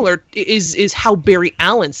very similar, is how Barry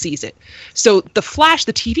Allen sees it. So the Flash,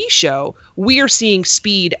 the TV show, we are seeing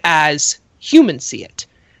speed as humans see it.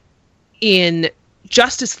 In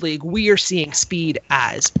Justice League, we are seeing speed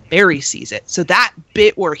as Barry sees it. So that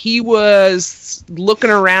bit where he was looking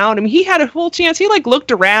around, I mean, he had a whole chance. He looked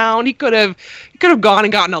around. He could have gone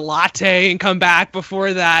and gotten a latte and come back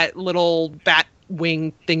before that little bat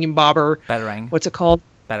wing thingy-bobber. Batarang. What's it called?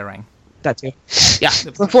 Batarang. That too. Yeah.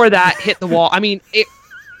 Before that hit the wall. I mean,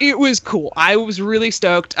 it was cool. I was really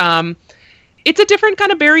stoked. It's a different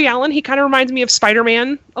kind of Barry Allen. He kind of reminds me of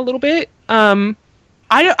Spider-Man a little bit.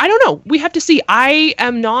 I don't know. We have to see.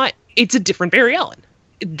 It's a different Barry Allen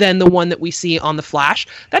than the one that we see on The Flash.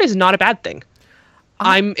 That is not a bad thing.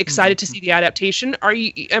 I'm excited to see the adaptation.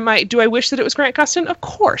 Do I wish that it was Grant Gustin? Of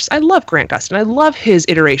course. I love Grant Gustin. I love his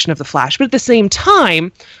iteration of The Flash. But at the same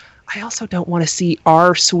time, I also don't want to see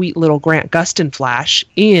our sweet little Grant Gustin Flash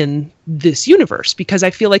in this universe because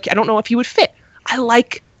I feel like I don't know if he would fit. I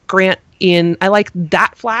like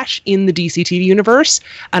that Flash in the DC TV universe,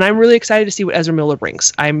 and I'm really excited to see what Ezra Miller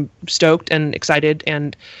brings. I'm stoked and excited,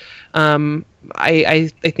 and I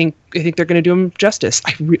think they're going to do him justice.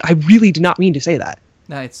 I really did not mean to say that.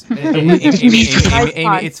 No, Amy,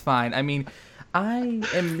 it's fine. I mean, I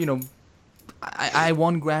am, I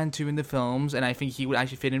want Grant to in the films, and I think he would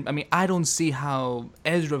actually fit in. I mean, I don't see how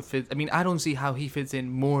Ezra fits. I mean, I don't see how he fits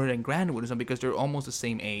in more than Grant would, because they're almost the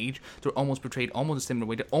same age. They're almost portrayed almost the similar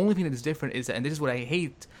way. The only thing that is different is that, and this is what I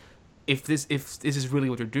hate, if this is really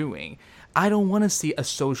what they're doing, I don't want to see a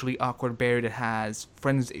socially awkward Barry that has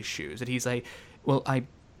friends issues. That he's like, well, I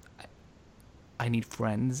need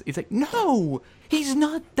friends. It's like, no, he's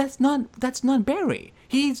not. That's not Barry.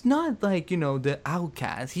 He's not like, the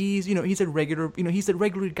outcast. He's a regular, he's a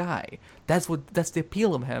regular guy. That's the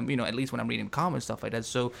appeal of him, at least when I'm reading comics, stuff like that.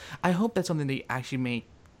 So I hope that's something they actually make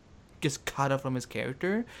just cut off from his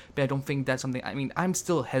character. But I don't think that's something, I mean, I'm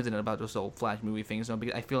still hesitant about this whole Flash movie thing,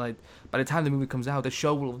 because I feel like by the time the movie comes out, the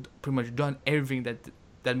show will have pretty much done everything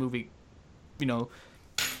that movie,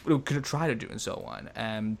 could have tried to do and so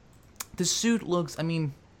on. The suit looks, I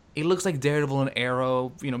mean, it looks like Daredevil and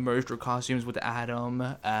Arrow, merged their costumes with Atom.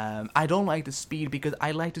 I don't like the speed because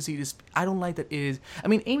I like to see this. I don't like that it is. I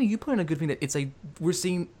mean, Amy, you put in a good thing that it's like we're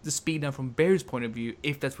seeing the speed now from Barry's point of view,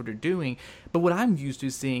 if that's what they're doing. But what I'm used to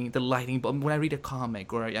is seeing the lighting. But when I read a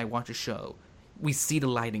comic or I watch a show, we see the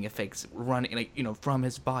lighting effects running, from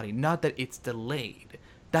his body. Not that it's delayed.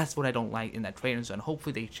 That's what I don't like in that trailer. So, and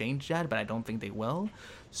hopefully they change that, but I don't think they will.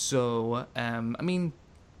 So, I mean.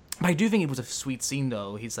 I do think it was a sweet scene,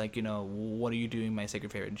 though. He's like, what are you doing in my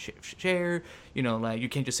sacred favorite chair? Like, you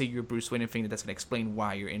can't just say you're Bruce Wayne and think that's going to explain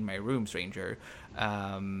why you're in my room, stranger.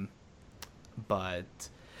 But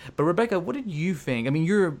But Rebecca, what did you think? I mean,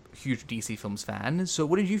 you're a huge DC films fan, so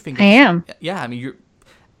what did you think? I am. Yeah, I mean, you're.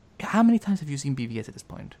 How many times have you seen BVS at this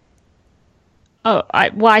point? Oh,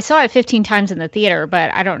 I saw it 15 times in the theater,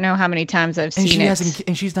 but I don't know how many times I've seen it.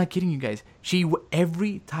 And she's not kidding you guys.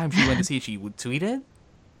 Every time she went to see it, she would tweet it,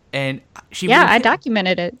 and I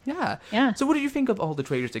documented it. Yeah. So what did you think of all the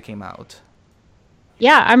trailers that came out?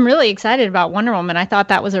 Yeah, I'm really excited about Wonder Woman. I thought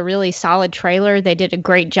that was a really solid trailer. They did a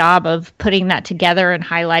great job of putting that together and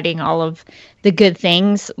highlighting all of the good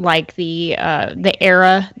things, like the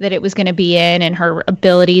era that it was going to be in and her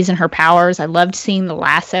abilities and her powers. I loved seeing the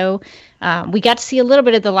lasso. We got to see a little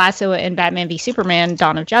bit of the lasso in Batman v Superman: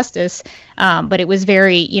 Dawn of Justice, but it was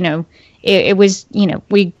very, it was,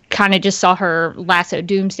 we kind of just saw her lasso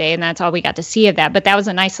Doomsday, and that's all we got to see of that. But that was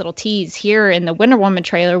a nice little tease. Here in the Wonder Woman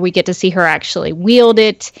trailer, we get to see her actually wield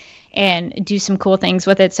it and do some cool things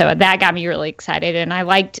with it. So that got me really excited. And I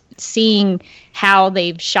liked seeing how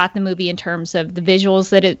they've shot the movie in terms of the visuals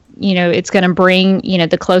that it's going to bring,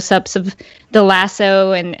 the close-ups of the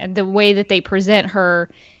lasso and the way that they present her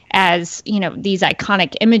as, these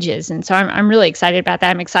iconic images. And so I'm really excited about that.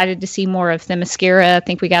 I'm excited to see more of the mascara. I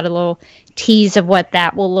think we got a little tease of what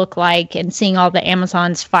that will look like, and seeing all the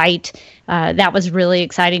Amazons fight. That was really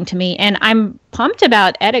exciting to me. And I'm pumped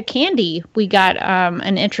about Etta Candy. We got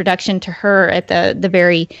an introduction to her at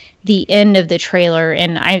the end of the trailer.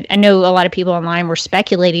 And I know a lot of people online were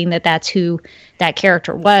speculating that that's who that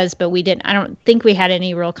character was, but I don't think we had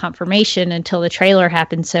any real confirmation until the trailer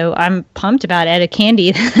happened. So I'm pumped about Etta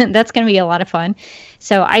Candy. That's going to be a lot of fun.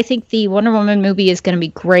 So I think the Wonder Woman movie is going to be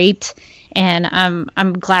great. And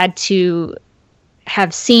I'm glad to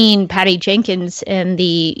have seen Patty Jenkins in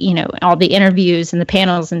the, all the interviews and the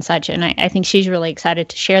panels and such. And I think she's really excited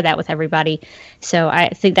to share that with everybody. So I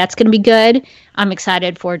think that's going to be good. I'm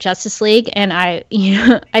excited for Justice League. And I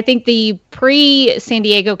think the pre-San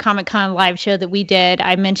Diego Comic-Con live show that we did,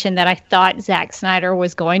 I mentioned that I thought Zack Snyder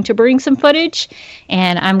was going to bring some footage.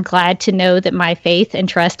 And I'm glad to know that my faith and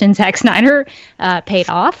trust in Zack Snyder paid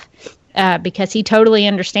off. Because he totally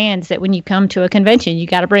understands that when you come to a convention, you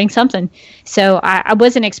got to bring something. So I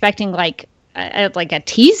wasn't expecting like a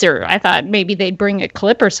teaser. I thought maybe they'd bring a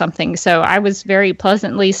clip or something. So I was very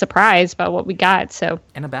pleasantly surprised by what we got. So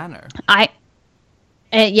and a banner.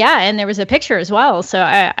 And there was a picture as well. So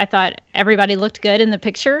I thought everybody looked good in the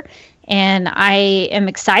picture. And I am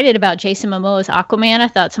excited about Jason Momoa's Aquaman. I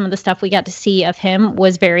thought some of the stuff we got to see of him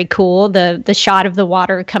was very cool. The shot of the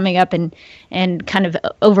water coming up and kind of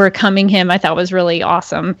overcoming him, I thought was really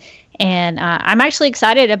awesome. And I'm actually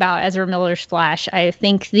excited about Ezra Miller's Flash. I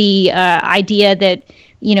think the idea that,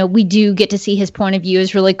 we do get to see his point of view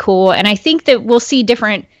is really cool. And I think that we'll see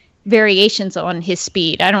different variations on his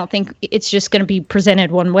speed. I don't think it's just going to be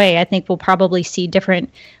presented one way. I think we'll probably see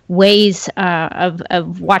different ways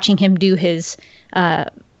of watching him do his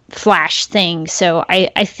Flash thing. So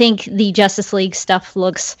I think the Justice League stuff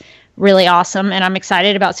looks really awesome, and I'm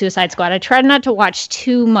excited about Suicide Squad. I tried not to watch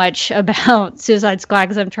too much about Suicide Squad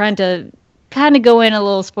because I'm trying to kind of go in a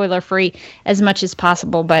little spoiler free as much as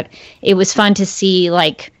possible, but it was fun to see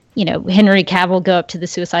Henry Cavill go up to the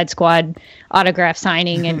Suicide Squad autograph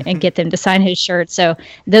signing and get them to sign his shirt. So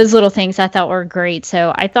those little things I thought were great.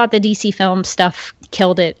 So I thought the DC film stuff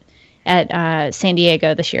killed it at San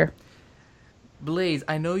Diego this year. Blaze,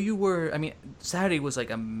 I know you were. I mean, Saturday was like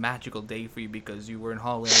a magical day for you because you were in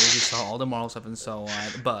Hollywood, you saw all the Marvel stuff and so on.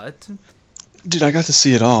 But dude, I got to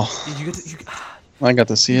see it all. I got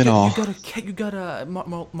to see it all. You got a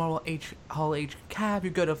Marvel Hall H cap. You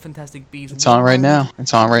got a Fantastic Beasts. It's on right now.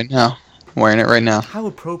 I'm wearing it right now. How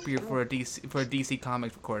appropriate for a DC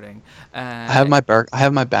Comics recording. I have my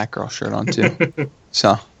Batgirl shirt on too.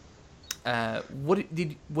 So. What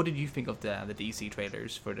did you think of the DC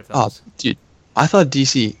trailers for the films? Oh, dude, I thought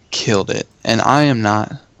DC killed it, and I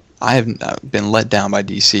have been let down by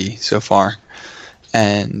DC so far,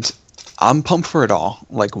 and I'm pumped for it all.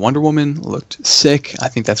 Like, Wonder Woman looked sick. I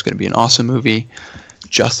think that's going to be an awesome movie.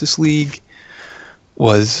 Justice League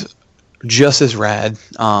was just as rad.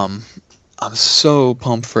 I'm so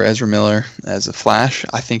pumped for Ezra Miller as a Flash.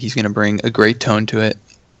 I think he's going to bring a great tone to it.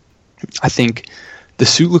 I think the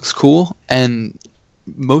suit looks cool, and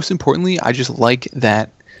most importantly, I just like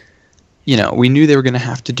that, we knew they were going to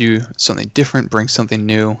have to do something different, bring something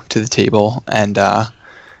new to the table, and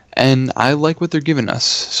I like what they're giving us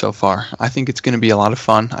so far. I think it's going to be a lot of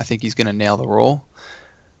fun. I think he's going to nail the role.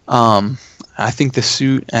 I think the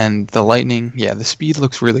suit and the lightning, the speed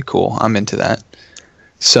looks really cool. I'm into that.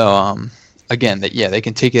 So, again, they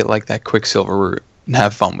can take it like that Quicksilver route and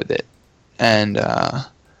have fun with it. And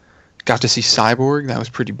got to see Cyborg. That was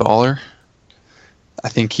pretty baller. I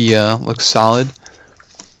think he looks solid.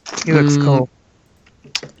 He looks cool.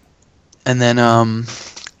 And then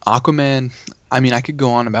Aquaman. I mean, I could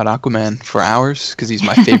go on about Aquaman for hours because he's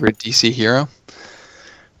my favorite DC hero.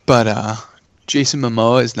 But Jason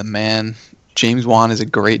Momoa is the man. James Wan is a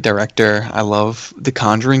great director. I love the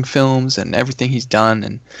Conjuring films and everything he's done.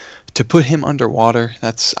 And to put him underwater,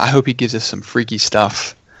 I hope he gives us some freaky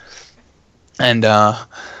stuff. And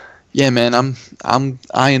yeah, man, I'm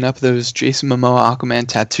eyeing up those Jason Momoa Aquaman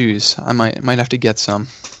tattoos. I might have to get some.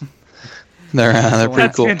 They're pretty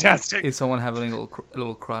That's cool. fantastic. Is someone having a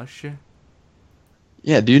little crush?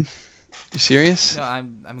 Yeah, dude. You serious? No,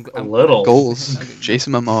 I'm A little. Goals.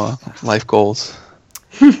 Jason Momoa. Life goals.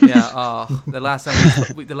 Yeah. The last time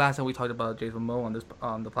we talked about Jason Momoa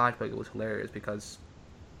on the flashback, it was hilarious because,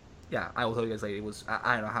 yeah, I will tell you guys later. It was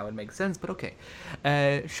I don't know how it makes sense, but okay.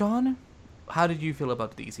 Sean, how did you feel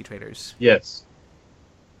about the DC trailers? Yes.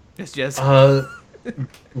 Yes. Well,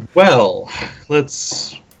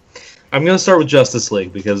 I'm going to start with Justice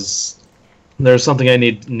League because there's something I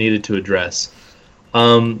needed to address.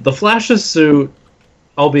 The Flash's suit,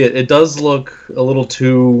 albeit it does look a little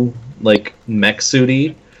too like mech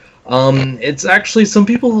suity. It's actually, some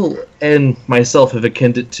people and myself have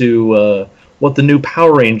akined it to what the new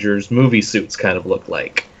Power Rangers movie suits kind of look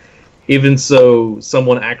like. Even so,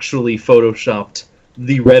 someone actually photoshopped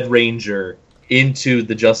the Red Ranger into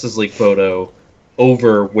the Justice League photo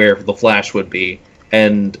over where the Flash would be,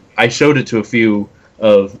 and I showed it to a few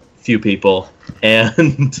people,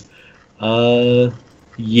 and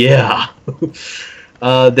yeah,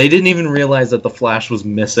 they didn't even realize that the Flash was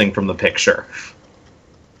missing from the picture.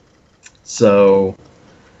 So,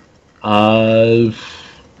 let's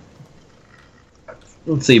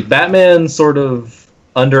see, Batman sort of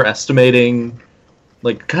underestimating,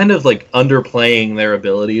 like, kind of like underplaying their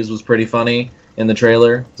abilities was pretty funny in the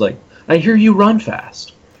trailer. It's like, I hear you run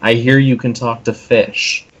fast. I hear you can talk to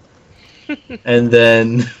fish. And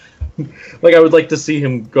then, like, I would like to see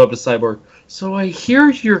him go up to Cyborg. So I hear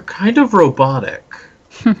you're kind of robotic.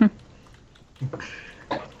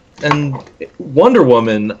 And Wonder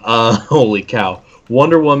Woman, holy cow.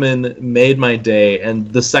 Wonder Woman made my day,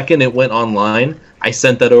 and the second it went online, I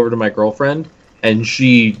sent that over to my girlfriend, and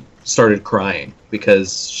she started crying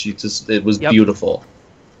because it was beautiful.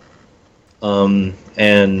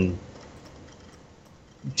 And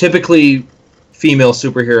typically female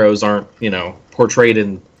superheroes aren't, portrayed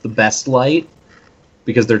in the best light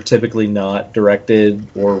because they're typically not directed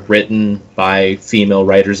or written by female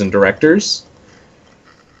writers and directors.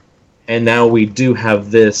 And now we do have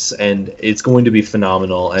this, and it's going to be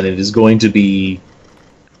phenomenal, and it is going to be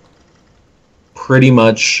pretty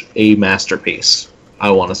much a masterpiece, I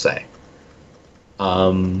want to say.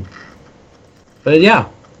 But yeah,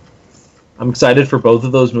 I'm excited for both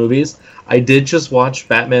of those movies. I did just watch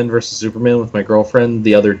Batman vs. Superman with my girlfriend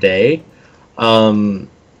the other day.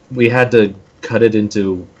 We had to cut it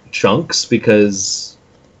into chunks because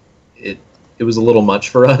it was a little much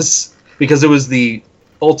for us, because it was the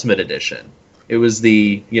Ultimate Edition. It was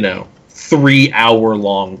the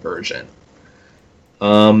 3-hour-long version.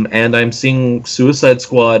 And I'm seeing Suicide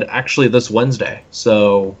Squad actually this Wednesday,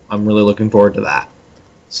 so I'm really looking forward to that.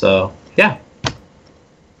 So yeah.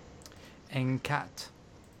 And Kat.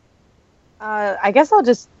 I guess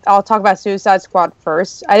I'll talk about Suicide Squad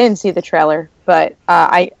first. I didn't see the trailer, but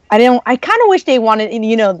I kind of wish they wanted,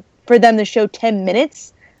 for them to show 10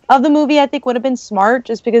 minutes of the movie. I think would have been smart,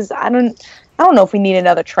 just because I don't know if we need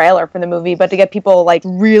another trailer for the movie, but to get people like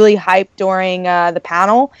really hyped during the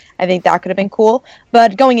panel, I think that could have been cool.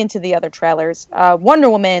 But going into the other trailers, Wonder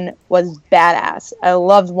Woman was badass. I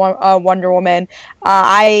loved Wonder Woman.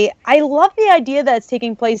 I love the idea that it's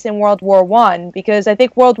taking place in World War I, because I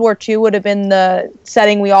think World War II would have been the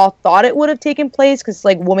setting we all thought it would have taken place, because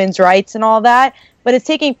like women's rights and all that. But it's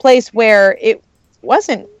taking place where it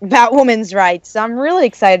wasn't about women's rights. So I'm really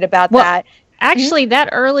excited about that. Actually, that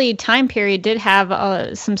early time period did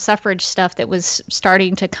have some suffrage stuff that was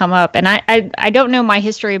starting to come up. And I don't know my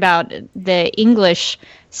history about the English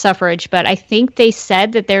suffrage, but I think they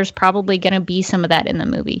said that there's probably going to be some of that in the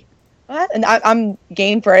movie. And I'm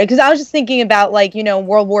game for it, because I was just thinking about,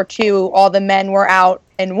 World War II, all the men were out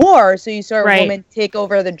in war, so you saw women take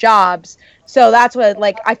over the jobs. So that's what,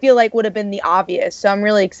 I feel like would have been the obvious. So I'm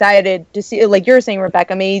really excited to see, like you're saying,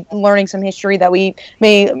 Rebecca, learning some history that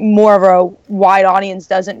more of a wide audience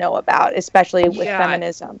doesn't know about, especially with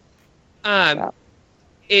feminism.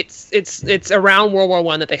 It's around World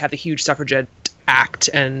War I that they have the huge suffragette act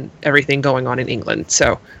and everything going on in England.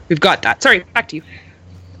 So we've got that. Sorry, back to you.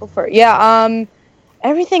 Go for it. Yeah.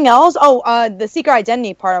 Everything else. The secret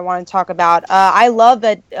identity part I want to talk about. I love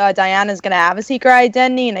that Diana's going to have a secret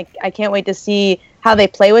identity, and I can't wait to see how they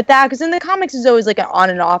play with that, because in the comics it's always like an on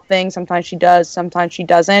and off thing. Sometimes she does, sometimes she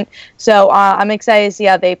doesn't. So I'm excited to see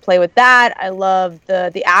how they play with that. I love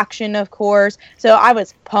the action, of course. So I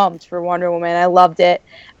was pumped for Wonder Woman. I loved it.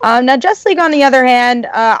 Now, Justice League, on the other hand,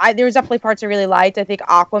 there was definitely parts I really liked. I think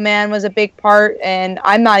Aquaman was a big part, and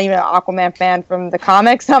I'm not even an Aquaman fan from the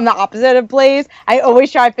comics. I'm the opposite of Blaze. I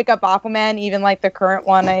always try to pick up Aquaman, even like the current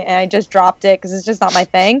one, and I just dropped it because it's just not my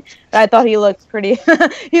thing. But I thought he looked pretty,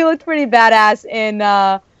 he looked pretty badass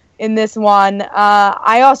in this one.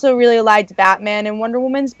 I also really liked Batman and Wonder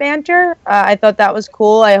Woman's banter. I thought that was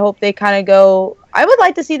cool. I hope they kind of go. I would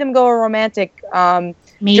like to see them go a romantic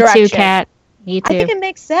Me direction. too, Kat. Me too. I think it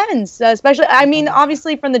makes sense, especially, I mean,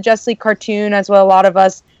 obviously from the Justice League cartoon, as what a lot of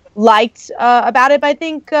us liked about it, but I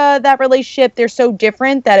think that relationship, they're so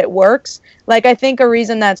different that it works. Like, I think a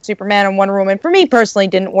reason that Superman and Wonder Woman, for me personally,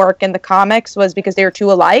 didn't work in the comics was because they were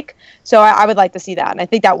too alike, so I would like to see that, and I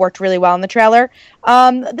think that worked really well in the trailer.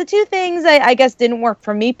 The two things I guess didn't work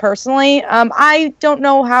for me personally, I don't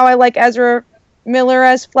know how I like Ezra Miller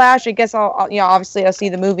as Flash. I guess I'll obviously I'll see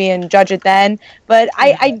the movie and judge it then. But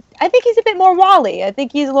I think he's a bit more Wally. I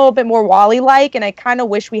think he's a little bit more Wally-like, and I kind of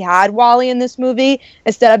wish we had Wally in this movie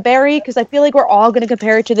instead of Barry, because I feel like we're all going to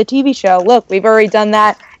compare it to the TV show. Look, we've already done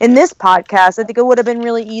that in this podcast. I think it would have been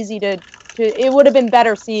really easy to it would have been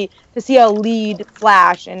better to see a lead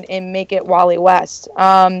Flash and make it Wally West.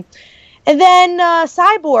 And then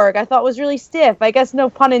Cyborg, I thought was really stiff. I guess no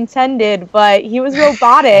pun intended, but he was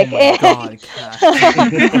robotic. Oh my God, Kat.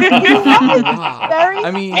 Wow. Very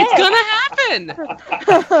I mean, It's gonna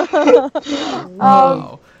happen.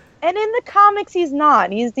 wow. And in the comics, he's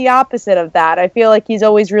not. He's the opposite of that. I feel like he's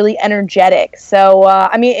always really energetic. So,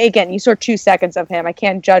 I mean, again, you saw 2 seconds of him. I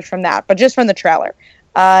can't judge from that, but just from the trailer.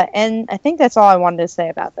 And I think that's all I wanted to say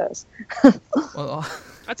about those. Well,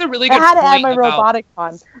 That's a really I good had to point add my about- robotic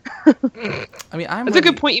pun. I mean, I'm That's a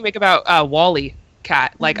good point you make about Wally,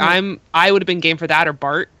 Cat. Like I would have been game for that or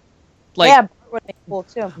Bart. Like Yeah, would be cool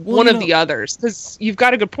too. one of the others. Because you've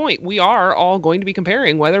got a good point. We are all going to be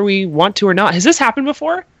comparing whether we want to or not. Has this happened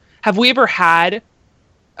before? Have we ever had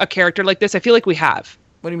a character like this? I feel like we have.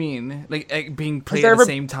 What do you mean? Like being played there at the ever-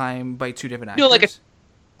 same time by 2 different actors? No, like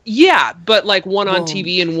Yeah, but like one on Well,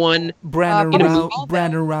 TV and one. Brandon in a Ralph, movie.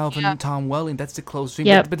 Brandon Ralph Yeah. and Tom Welling. That's the closest thing.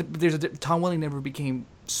 Yep. But there's Tom Welling never became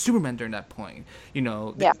Superman during that point. You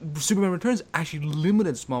know, Yeah. Superman Returns actually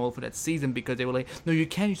limited Smallville for that season because they were like, no, you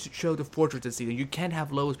can't show the Fortress this season. You can't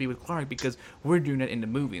have Lois be with Clark because we're doing that in the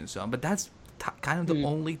movie and so on. But that's kind of the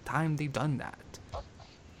only time they've done that.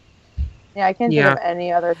 Yeah, I can't think Yeah. of any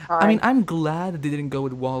other time. I mean, I'm glad that they didn't go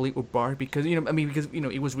with Wally or Bart because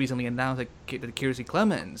it was recently announced that Kiersey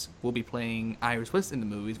Clemens will be playing Iris West in the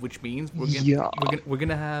movies, which means we're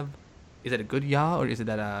gonna have. Is that a good yaw or is it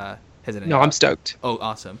that hesitant? No, I'm stoked. Oh,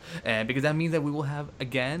 awesome! Because that means that we will have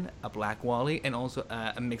again a black Wally and also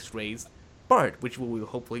a mixed race Bart, which we will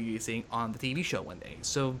hopefully be seeing on the TV show one day.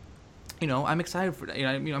 So. I'm excited for that.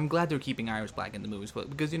 I'm glad they're keeping Iris Black in the movies, but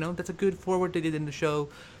because that's a good forward they did in the show.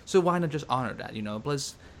 So why not just honor that?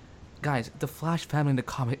 Plus, guys, the Flash family in the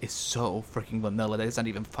comic is so freaking vanilla that it's not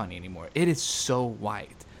even funny anymore. It is so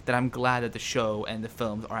white that I'm glad that the show and the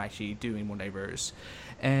films are actually doing more diverse.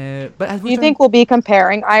 But as do you think we'll be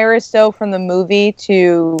comparing Iris though from the movie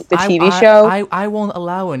to the TV show? I won't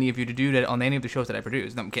allow any of you to do that on any of the shows that I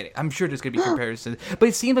produce. No, I'm kidding. I'm sure there's gonna be comparisons, but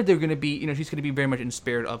it seems like they're gonna be, she's gonna be very much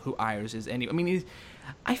inspired of who Iris is. Anyway, I mean,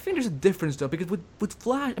 I think there's a difference though because with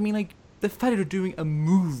Flash, I mean, like the fact that they're doing a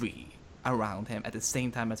movie around him at the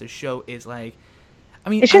same time as a show is like. I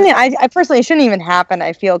mean, it shouldn't. I personally, it shouldn't even happen.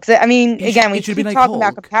 I feel because I mean, again, we should keep be like talking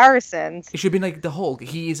about Hulk. comparisons. It should be like the Hulk.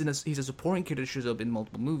 He's a supporting character that shows up in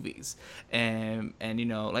multiple movies, and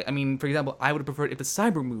like I mean, for example, I would have preferred if the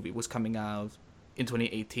Cyborg movie was coming out in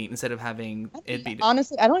 2018 instead of having it be.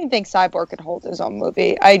 Honestly, I don't even think Cyborg could hold his own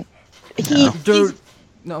movie. I mean,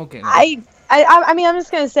 I'm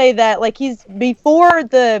just gonna say that like he's before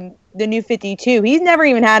the New 52. He's never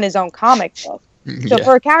even had his own comic book. So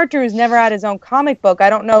for a character who's never had his own comic book, I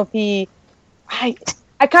don't know if he. I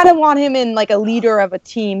kind of want him in like a leader of a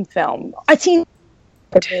team film. A team.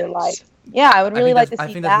 Yeah, I would really like to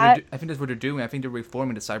see that. I think that's what they're doing. I think they're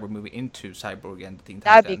reforming the Cyborg movie into Cyborg and the Teen Titans.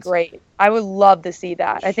 That'd be great. I would love to see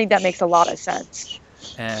that. I think that makes a lot of sense.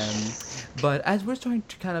 But as we're starting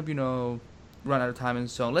to kind of run out of time and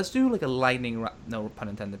so on, let's do like a lightning round. No pun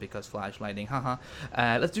intended because Flash lightning, haha.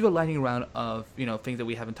 Let's do a lightning round of things that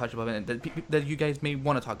we haven't touched about and that you guys may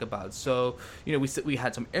want to talk about. So we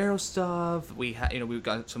had some Arrow stuff. We had we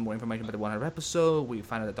got some more information about the 100 episode. We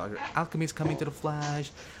found out that Dr. Alchemy is coming to the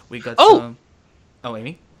Flash. We got some. Oh,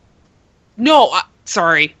 Amy. No,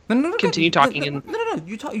 Sorry. No, Continue talking. No.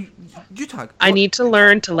 You talk. You talk. I need to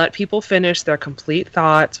learn to let people finish their complete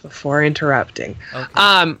thoughts before interrupting.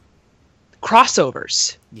 Okay.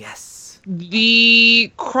 Crossovers. Yes. The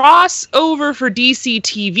crossover for DC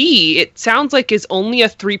TV, it sounds like, is only a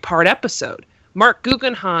 3-part episode. Mark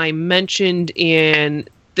Guggenheim mentioned in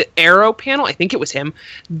the Arrow panel, I think it was him,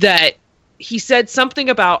 that he said something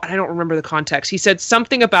about, I don't remember the context, he said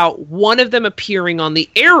something about one of them appearing on the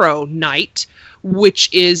Arrow night,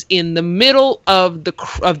 which is in the middle of the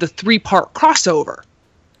 3-part crossover.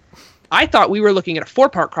 I thought we were looking at a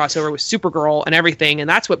 4-part crossover with Supergirl and everything, and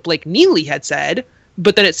that's what Blake Neely had said.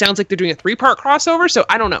 But then it sounds like they're doing a 3-part crossover, so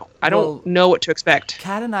I don't know. I don't know what to expect.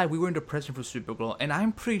 Kat and I, we were in the pressing for Supergirl, and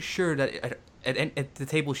I'm pretty sure that at the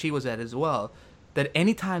table she was at as well, that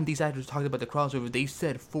anytime these actors talked about the crossover, they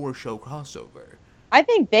said 4-show crossover. I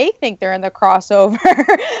think they think they're in the crossover.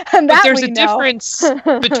 And but there's a difference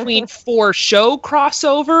between 4-show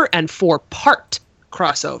crossover and 4-part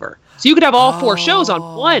crossover. So you could have all 4 shows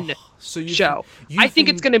on one show. I think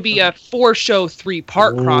it's going to be a 4-show,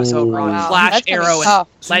 3-part crossover on Flash, Arrow, and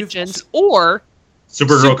Legends, or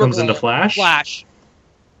Supergirl comes into Flash.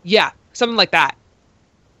 Yeah, something like that.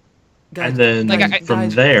 Guys, and then from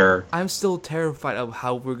there, I'm still terrified of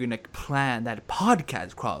how we're gonna plan that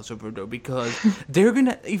podcast crossover though, because they're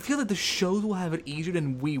gonna. I feel like the shows will have it easier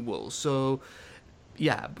than we will. So,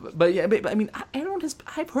 yeah, but I mean,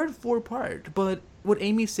 I've heard 4-part, but what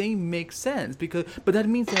Amy's saying makes sense but that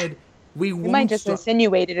means that we won't. Might just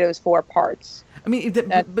insinuated it was 4 parts. I mean,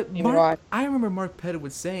 I remember Mark Pettit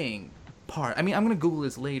was saying part. I mean, I'm gonna Google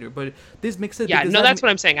this later, but this makes sense. Yeah, no, that's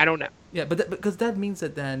what I'm saying. I don't know. Yeah, because that means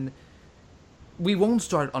that then we won't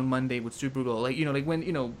start on Monday with Supergirl. Like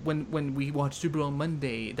when we watch Supergirl on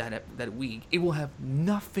Monday that week, it will have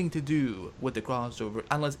nothing to do with the crossover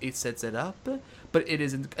unless it sets it up. But it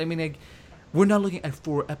isn't. I mean, like, we're not looking at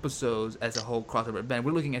 4 episodes as a whole crossover event.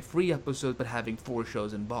 We're looking at 3 episodes, but having 4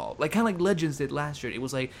 shows involved. Like kind of like Legends did last year. It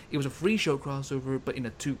was a 3-show crossover, but in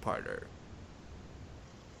a 2-parter.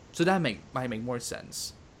 So that might make more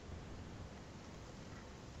sense.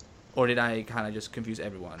 Or did I kind of just confuse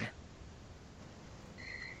everyone?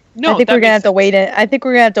 No, I think we're gonna have to wait. I think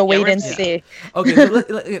we're gonna have to wait and see. Okay,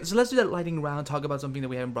 so let's do that lightning round. Talk about something that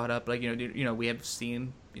we haven't brought up. Like we have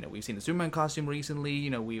seen. We've seen the Superman costume recently.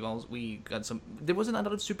 We got some. There wasn't a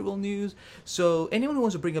lot of Supergirl news. So anyone who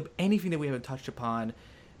wants to bring up anything that we haven't touched upon,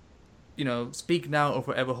 speak now or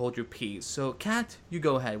forever hold your peace. So, Kat, you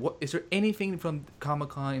go ahead. What is there anything from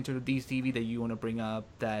Comic-Con in terms of DCTV that you want to bring up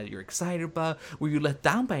that you're excited about? Were you let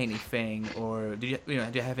down by anything, or do you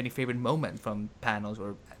have any favorite moment from panels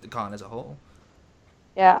or the con as a whole?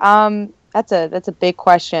 Yeah, that's a big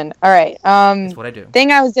question. All right. That's what I do.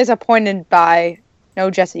 Thing I was disappointed by, no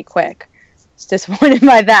Jesse Quick. I was disappointed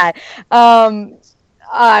by that.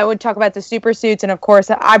 I would talk about the super suits, and of course,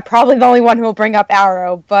 I'm probably the only one who will bring up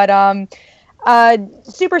Arrow. But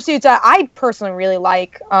super suits, I personally really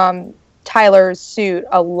like Tyler's suit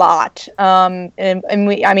a lot. And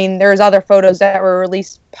there's other photos that were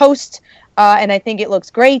released post, and I think it looks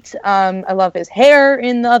great. I love his hair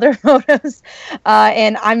in the other photos,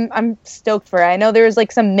 and I'm stoked for it. I know there's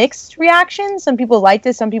like some mixed reactions. Some people liked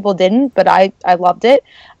it, some people didn't, but I loved it.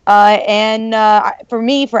 For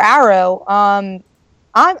me, for Arrow,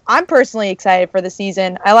 I'm personally excited for the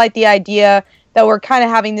season. I like the idea that we're kind of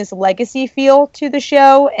having this legacy feel to the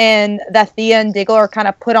show, and that Thea and Diggle are kind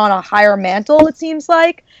of put on a higher mantle. It seems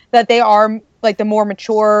like that they are like the more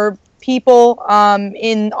mature people on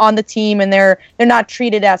the team, and they're not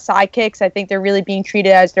treated as sidekicks. I think they're really being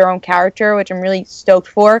treated as their own character, which I'm really stoked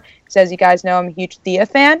for. Because as you guys know, I'm a huge Thea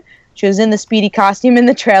fan. She was in the Speedy costume in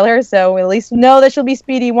the trailer, so we at least know that she'll be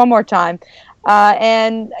Speedy one more time.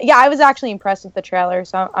 I was actually impressed with the trailer,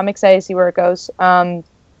 so I'm excited to see where it goes.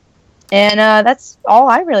 That's all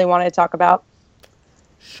I really wanted to talk about.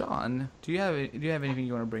 Sean, do you have anything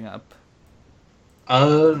you want to bring up?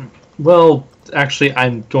 Well, actually,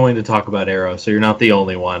 I'm going to talk about Arrow, so you're not the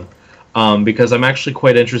only one. Because I'm actually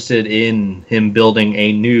quite interested in him building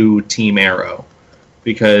a new Team Arrow.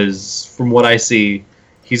 Because from what I see,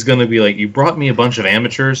 he's going to be like, you brought me a bunch of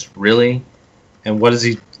amateurs, really? And what is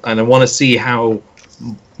he? And I want to see how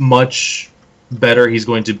much better he's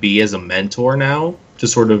going to be as a mentor now, to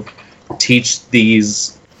sort of teach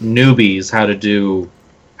these newbies how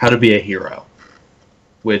to be a hero,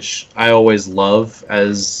 which I always love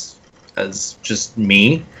as just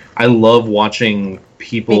me. I love watching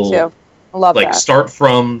people Me too. I love that. Start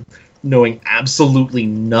from knowing absolutely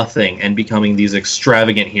nothing and becoming these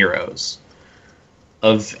extravagant heroes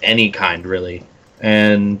of any kind, really.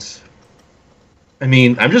 And I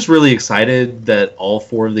mean, I'm just really excited that all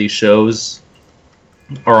 4 of these shows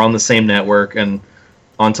are on the same network, and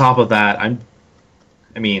on top of that, I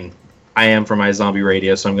am from iZombie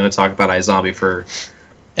Radio, so I'm going to talk about iZombie for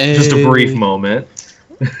just a brief moment.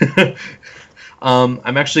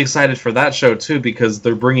 I'm actually excited for that show too, because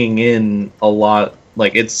they're bringing in a lot.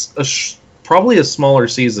 Like, it's probably a smaller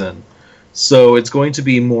season, so it's going to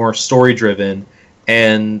be more story driven,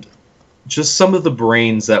 and just some of the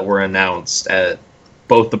brains that were announced at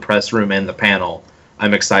both the press room and the panel,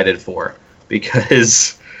 I'm excited for,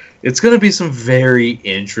 because it's going to be some very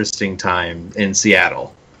interesting time in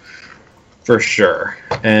Seattle, for sure.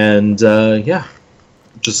 And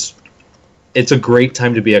just it's a great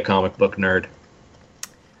time to be a comic book nerd.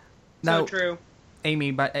 Now, So true.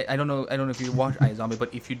 Amy, but I don't know if you watch iZombie,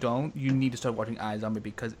 but if you don't, you need to start watching iZombie,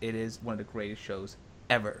 because it is one of the greatest shows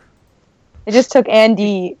ever. It just took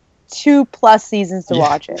Andy 2+ seasons to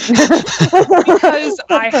watch it. Because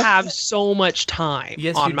I have so much time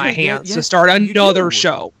on my hands to start another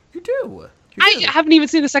show. You do. I haven't even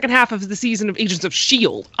seen the second half of the season of Agents of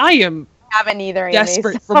S.H.I.E.L.D. I am Haven't either. Amy,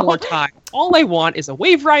 desperate for more time. All I want is a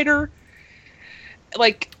Wave Rider.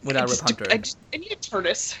 Like, Without Rip Hunter. I need a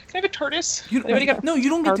TARDIS. Can I have a TARDIS? You don't get TARDIS? a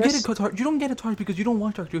TARDIS. You don't get a TARDIS because you don't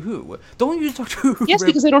watch Doctor Who. Don't use Doctor Who. Yes,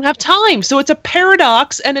 because I don't have time. So it's a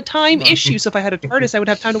paradox and a time issue. So if I had a TARDIS, I would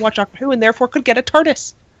have time to watch Doctor Who, and therefore could get a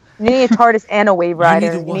TARDIS. You need a TARDIS and a Wave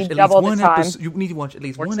Rider. You need double the time. You need to watch at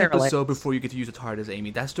least one episode before you get to use a TARDIS,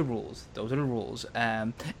 Amy. That's the rules. Those are the rules.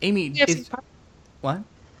 Amy, what?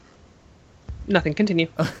 Nothing. Continue.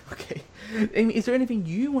 Okay. Amy, is there anything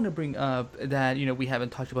you want to bring up that we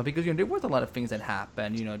haven't touched about? Because there was a lot of things that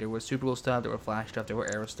happened. There was Supergirl stuff, there were Flash stuff, there were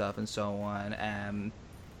Arrow stuff, and so on.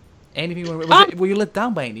 Anything? Were you let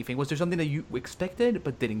down by anything? Was there something that you expected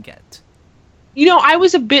but didn't get? I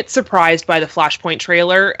was a bit surprised by the Flashpoint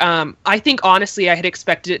trailer. I think honestly, I had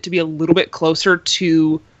expected it to be a little bit closer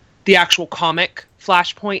to the actual comic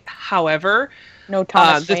Flashpoint. However, no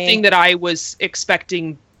Thomas the Wayne. thing that I was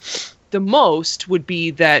expecting the most would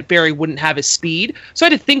be that Barry wouldn't have his speed. So I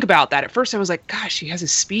had to think about that. At first I was like, gosh, he has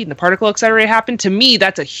his speed and the particle accelerator happened. To me,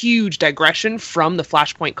 that's a huge digression from the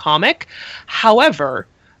Flashpoint comic. However,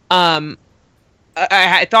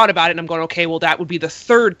 I thought about it and I'm going, okay, well, that would be the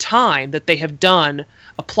third time that they have done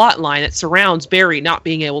a plot line that surrounds Barry not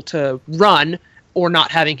being able to run or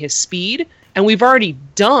not having his speed. And we've already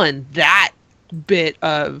done that bit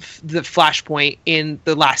of the Flashpoint in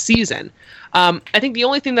the last season. I think the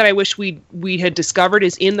only thing that I wish we had discovered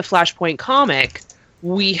is in the Flashpoint comic,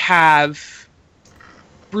 we have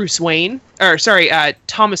Thomas Wayne,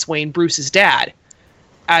 Bruce's dad,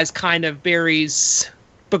 as kind of Barry's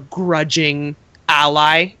begrudging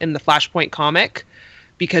ally in the Flashpoint comic.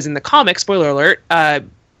 Because in the comic, spoiler alert,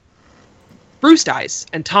 Bruce dies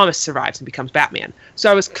and Thomas survives and becomes Batman.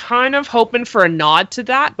 So I was kind of hoping for a nod to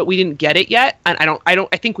that, but we didn't get it yet. And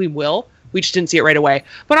I think we will. We just didn't see it right away.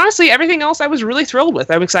 But honestly, everything else I was really thrilled with.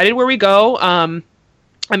 I'm excited where we go. I'm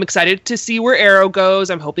excited to see where Arrow goes.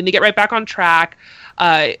 I'm hoping to get right back on track.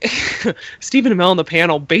 Stephen Amell on the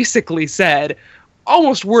panel basically said,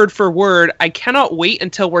 almost word for word, I cannot wait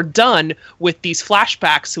until we're done with these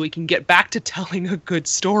flashbacks so we can get back to telling a good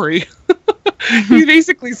story. He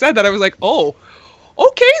basically said that. I was like, oh,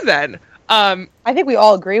 okay then. I think we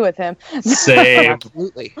all agree with him. Same.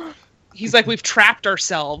 Absolutely. He's like, we've trapped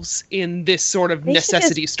ourselves in this sort of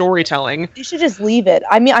necessity storytelling. You should just leave it.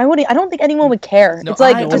 I mean, I don't think anyone would care. No, it's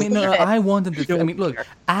like, I want them to. I mean, look,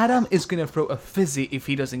 Adam is gonna throw a fizzy if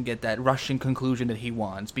he doesn't get that Russian conclusion that he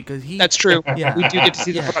wants, because he. That's true. Yeah, we do get to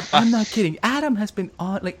see the. I'm not kidding. Adam has been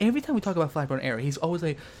on, like, every time we talk about Flashpoint Arrow, he's always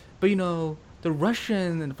like, but the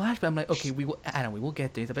Russian and the flashback. I'm like, okay, we will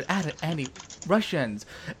get this. But Adam, Andy, Russians.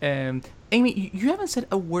 Amy, you haven't said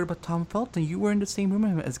a word about Tom Felton. You were in the same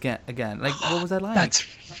room as him again. Like, what was that like? That's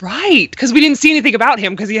right, because we didn't see anything about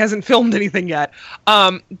him because he hasn't filmed anything yet.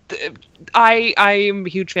 I am a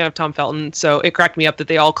huge fan of Tom Felton, so it cracked me up that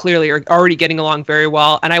they all clearly are already getting along very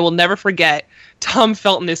well. And I will never forget, Tom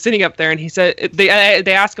Felton is sitting up there, and he said they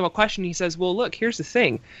ask him a question. He says, "Well, look, here's the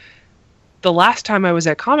thing. The last time I was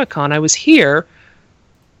at Comic-Con, I was here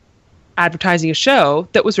advertising a show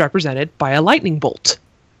that was represented by a lightning bolt.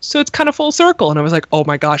 So it's kind of full circle." And I was like, oh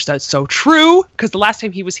my gosh, that's so true. Because the last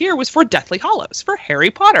time he was here was for Deathly Hallows, for Harry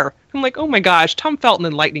Potter. I'm like, oh my gosh, Tom Felton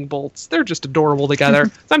and lightning bolts. They're just adorable together.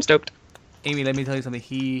 So I'm stoked. Amy, let me tell you something.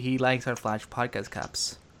 He likes our Flash podcast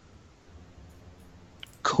caps.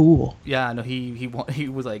 Cool. Yeah, no, he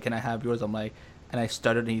was like, can I have yours? I'm like, and I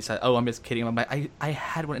stuttered, and he said, oh, I'm just kidding. I'm like, I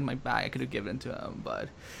had one in my bag. I could have given it to him, but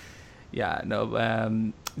yeah,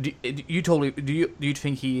 no. Do you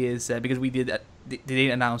think he is, because we did they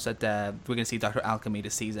didn't announce that we're gonna see Dr. Alchemy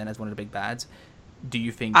this season as one of the big bads? Do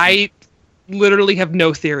you think literally have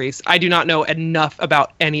no theories. I do not know enough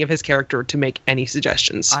about any of his character to make any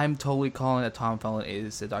suggestions. I'm totally calling that Tom Felton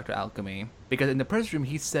is Dr. Alchemy, because in the press room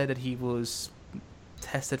he said that he was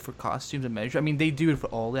tested for costumes and measure. I mean, they do it for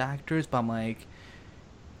all the actors, but I'm like,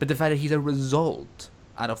 but the fact that he's a result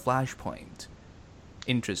out of Flashpoint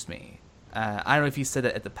interests me. I don't know if he said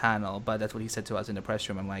that at the panel, but that's what he said to us in the press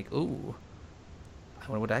room. I'm like, ooh, I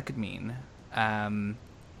wonder what that could mean.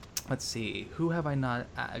 Let's see, who have I not?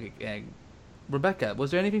 Rebecca,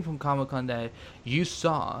 was there anything from Comic-Con that you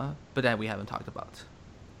saw, but that we haven't talked about?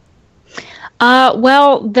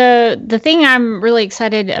 Well, the thing I'm really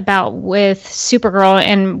excited about with Supergirl,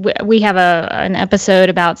 and we have an episode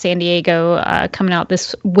about San Diego coming out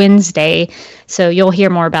this Wednesday, so you'll hear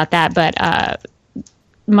more about that. But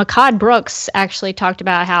Makad Brooks actually talked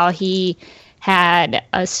about how he had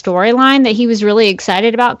a storyline that he was really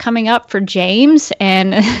excited about coming up for James,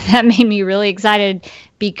 and that made me really excited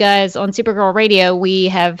because on Supergirl Radio we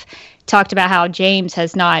have talked about how James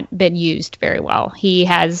has not been used very well. He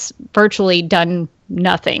has virtually done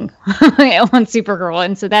nothing on Supergirl,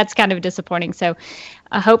 and so that's kind of disappointing. So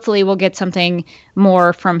hopefully we'll get something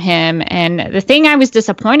more from him. And the thing I was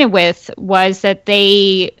disappointed with was that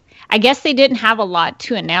I guess they didn't have a lot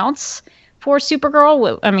to announce for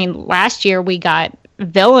Supergirl. I mean, last year we got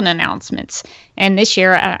villain announcements, and this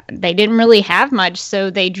year they didn't really have much, so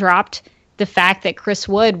they dropped the fact that Chris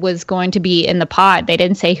Wood was going to be in the pod. They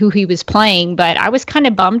didn't say who he was playing, but I was kind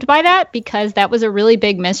of bummed by that because that was a really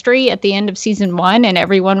big mystery at the end of season 1 and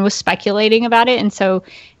everyone was speculating about it. And so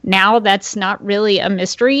now that's not really a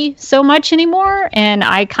mystery so much anymore. And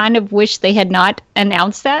I kind of wish they had not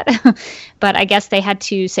announced that, but I guess they had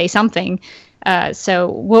to say something. So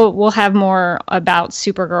we'll have more about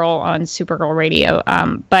Supergirl on Supergirl Radio.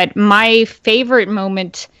 But my favorite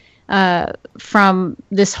moment from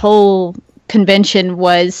this whole convention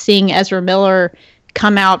was seeing Ezra Miller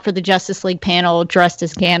come out for the Justice League panel dressed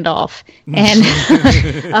as Gandalf. And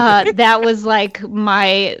that was like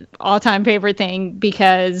my all-time favorite thing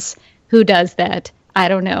because who does that? I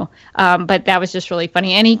don't know. But that was just really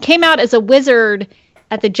funny. And he came out as a wizard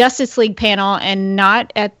at the Justice League panel and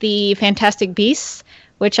not at the Fantastic Beasts,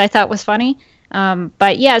 which I thought was funny.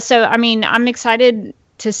 But yeah, so I mean, I'm excited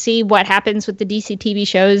to see what happens with the DC TV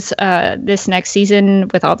shows this next season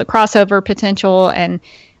with all the crossover potential, and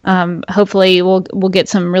hopefully we'll get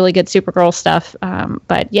some really good Supergirl stuff.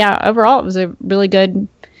 But yeah, overall it was a really good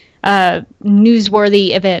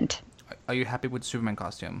newsworthy event. Are you happy with the Superman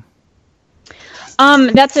costume?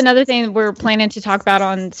 That's another thing we're planning to talk about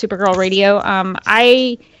on Supergirl Radio.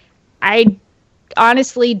 I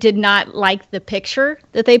honestly did not like the picture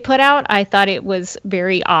that they put out. I thought it was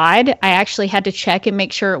very odd. I actually had to check and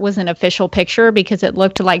make sure it was an official picture because it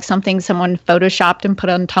looked like something someone photoshopped and put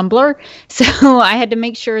on Tumblr. So I had to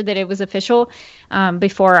make sure that it was official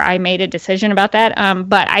before I made a decision about that.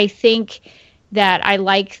 But I think that I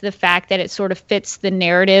like the fact that it sort of fits the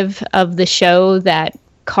narrative of the show that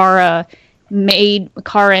Kara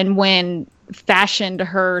and Wynn fashioned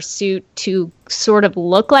her suit to sort of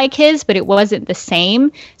look like his, but it wasn't the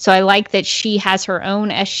same. So I like that she has her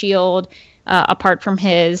own S-Shield apart from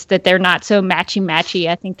his, that they're not so matchy-matchy.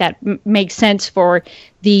 I think that makes sense for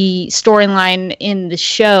the storyline in the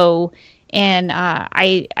show. And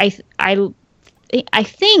I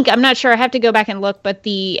think, I'm not sure, I have to go back and look, but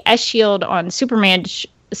the S-Shield on Superman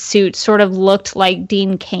suit sort of looked like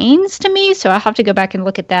Dean Cain's to me, so I'll have to go back and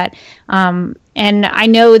look at that. And I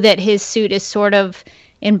know that his suit is sort of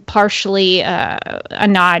impartially a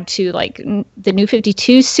nod to like the New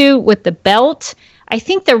 52 suit with the belt. I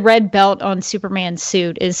think the red belt on Superman's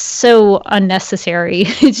suit is so unnecessary.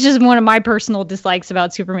 It's just one of my personal dislikes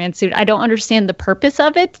about Superman's suit. I don't understand the purpose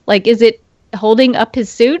of it. Like, is it holding up his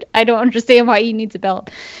suit? I don't understand why he needs a belt.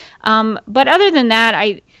 But other than that,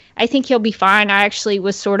 I think he'll be fine. I actually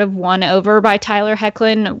was sort of won over by Tyler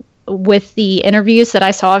Hoechlin with the interviews that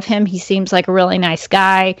I saw of him. He seems like a really nice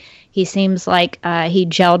guy. He seems like he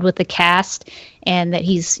gelled with the cast and that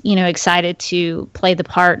he's, excited to play the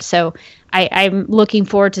part. So I'm looking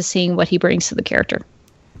forward to seeing what he brings to the character.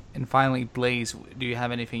 And finally, Blaze, do you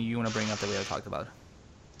have anything you want to bring up that we haven't talked about?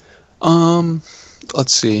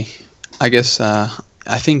 Let's see. I guess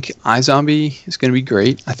I think iZombie is going to be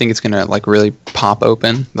great. I think it's going to really pop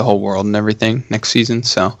open the whole world and everything next season.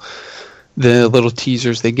 So the little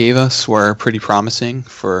teasers they gave us were pretty promising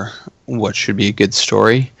for what should be a good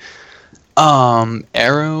story.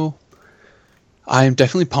 Arrow, I'm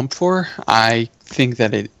definitely pumped for. I think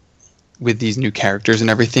that with these new characters and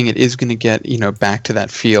everything, it is going to get, back to that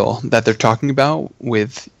feel that they're talking about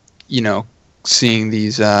with, seeing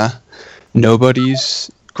these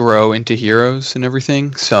nobodies grow into heroes and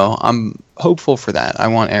everything. So I'm hopeful for that. I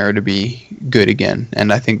want Arrow to be good again,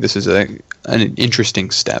 and I think this is an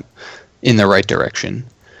interesting step in the right direction.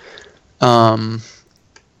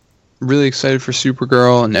 Really excited for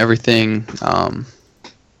Supergirl and everything.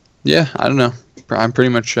 Yeah, I don't know. I'm pretty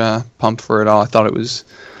much pumped for it all. I thought it was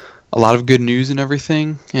a lot of good news and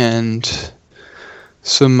everything, and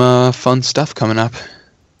some fun stuff coming up.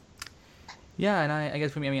 Yeah, and I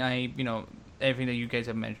guess for me, everything that you guys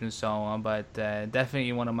have mentioned so on, but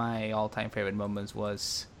definitely one of my all-time favorite moments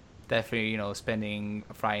was definitely, spending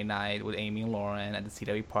a Friday night with Amy and Lauren at the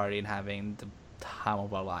CW party and having the time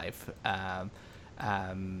of our life.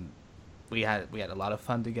 We had a lot of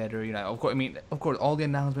fun together. Of course, all the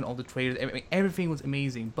announcement, all the trailers, everything was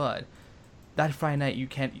amazing. But that Friday night, you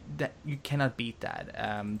cannot beat that.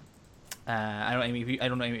 I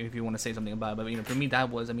don't know if you want to say something about it, but for me that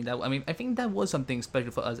was, I think that was something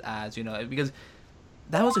special for us as because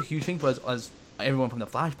that was a huge thing for us everyone from the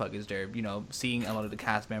Flash podcast there. Seeing a lot of the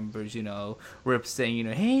cast members, were saying,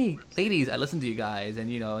 hey ladies, I listened to you guys, and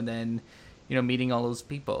and then meeting all those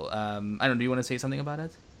people. I don't know. Do you want to say something about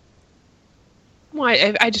it? Well,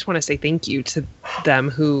 I just want to say thank you to them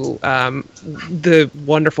who, the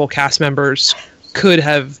wonderful cast members could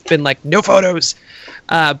have been like, no photos,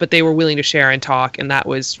 but they were willing to share and talk, and that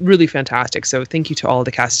was really fantastic. So thank you to all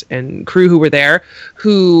the cast and crew who were there,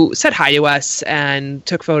 who said hi to us and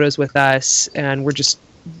took photos with us, and were just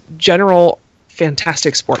general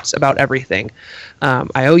fantastic sports about everything.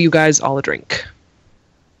 I owe you guys all a drink.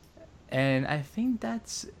 And I think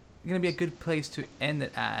that's going to be a good place to end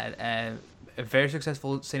it at. A very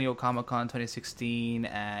successful San Diego Comic-Con 2016,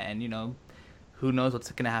 and who knows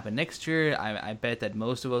what's going to happen next year. I bet that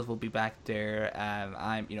most of us will be back there.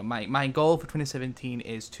 My goal for 2017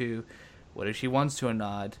 is to, whether she wants to or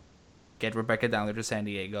not, get Rebecca down there to San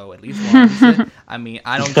Diego at least once. I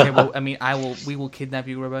don't care. We will kidnap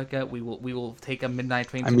you, Rebecca. We will take a midnight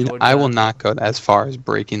train to Georgia. I will not go as far as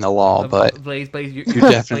breaking the law, but Blaze, you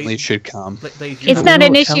definitely should come. It's not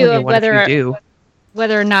an issue of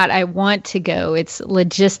whether or not I want to go. It's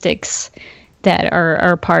logistics that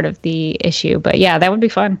are part of the issue. But yeah, that would be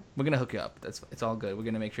fun. We're gonna hook you up. It's all good. We're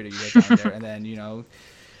gonna make sure that you get down there, and then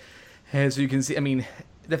and so you can see.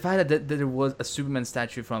 The fact that there was a Superman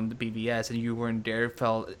statue from the BVS and you weren't there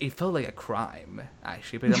felt like a crime,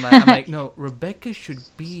 actually. But I'm like, no, Rebecca should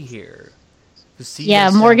be here. Yeah,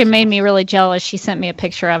 Morgan made me really jealous. She sent me a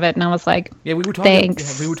picture of it, and I was like, "Yeah, we were talking.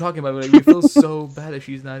 Thanks." We were talking about it. We feel so bad that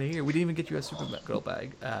she's not here. We didn't even get you a Supergirl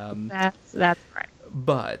bag. That's right.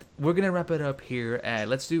 But we're gonna wrap it up here.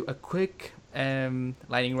 Let's do a quick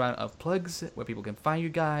lightning round of plugs where people can find you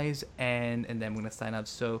guys, and then we're gonna sign up.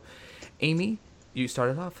 So, Amy, you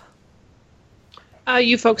started off.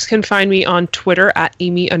 You folks can find me on Twitter at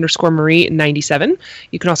Amy_Marie97.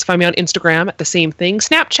 You can also find me on Instagram at the same thing.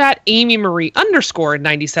 Snapchat,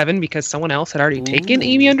 Amy_Marie_97, because someone else had already taken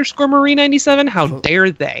Amy_Marie97. How dare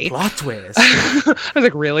they? Plot twist. I was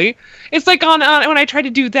like, really? It's like on when I tried to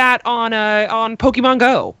do that on Pokemon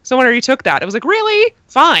Go. Someone already took that. I was like, really?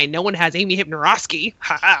 Fine. No one has Amy Hypnorowski.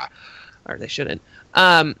 Ha. Or they shouldn't.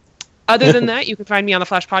 Other than that, you can find me on the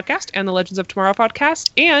Flash podcast and the Legends of Tomorrow podcast,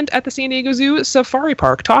 and at the San Diego Zoo Safari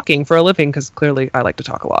Park talking for a living, because clearly I like to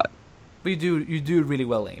talk a lot. But you do really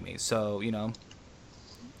well, Amy. So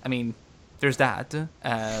there's that.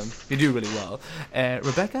 You do really well.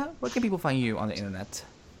 Rebecca, where can people find you on the internet?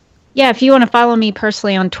 Yeah, if you want to follow me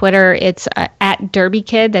personally on Twitter, it's at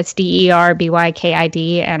DerbyKid. That's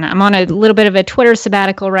DerbyKid, and I'm on a little bit of a Twitter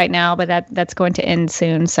sabbatical right now, but that's going to end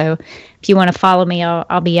soon. So if you want to follow me,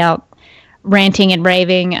 I'll be out ranting and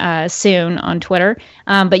raving soon on Twitter.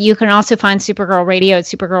 But you can also find Supergirl Radio at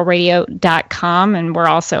supergirlradio.com, and we're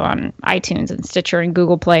also on iTunes and Stitcher and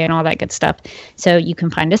Google Play and all that good stuff. So you can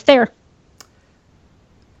find us there.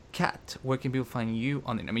 Kat, where can people find you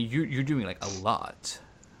on the? You're doing like a lot.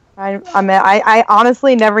 I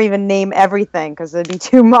honestly never even name everything because it'd be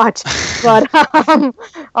too much. But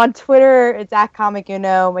on Twitter, it's at Comic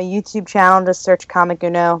Uno. My YouTube channel, just search Comic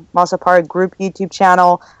Uno. I'm also part of a group YouTube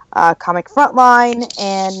channel, Comic Frontline,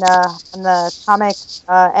 and I'm the comic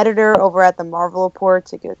editor over at the Marvel Report,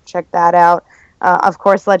 so go check that out. Of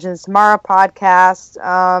course, Legends of Tomorrow podcast.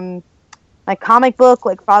 My comic book,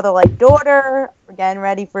 Like Father, Like Daughter. We're getting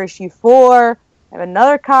ready for issue 4. I have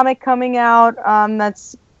another comic coming out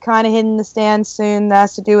that's kind of hidden in the stands soon. That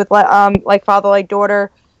has to do with Like Father, Like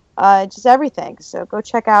Daughter. Just everything. So go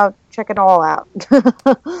check it all out.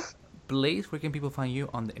 Blaze, where can people find you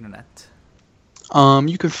on the internet?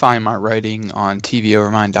 You can find my writing on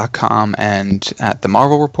tvovermind.com and at the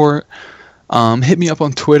Marvel Report. Hit me up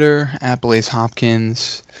on Twitter at Blaze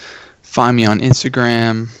Hopkins. find me on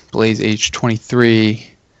Instagram, BlazeH23.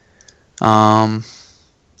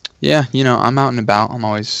 Yeah, I'm out and about. I'm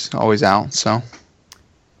always out. So.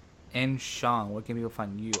 And Sean, where can people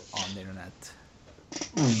find you on the internet?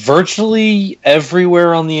 Virtually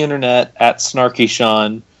everywhere on the internet at Snarky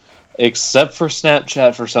Sean, except for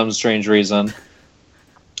Snapchat for some strange reason.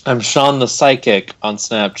 I'm Sean the Psychic on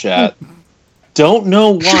Snapchat. Don't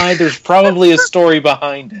know why. There's probably a story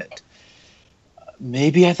behind it.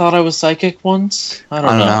 Maybe I thought I was psychic once. I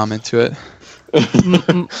don't know. I'm into it.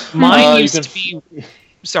 Mine used to be.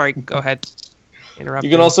 Sorry, go ahead. Interrupt.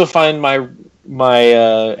 You can also find my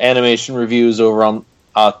animation reviews over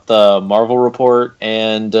at the Marvel Report,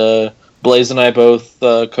 and Blaze and I both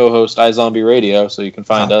co-host iZombie Radio, so you can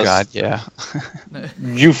find us. Oh God, yeah.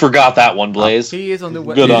 You forgot that one, Blaze. He is on the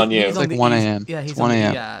good on you. It's like 1 a.m. Yeah, he's 1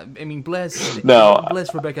 a.m. Yeah, I mean, bless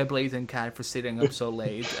Rebecca, Blaze, and Kat for sitting up so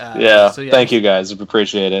late. Thank you guys.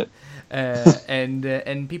 Appreciate it.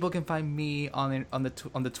 And people can find me on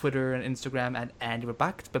the Twitter and Instagram at Andy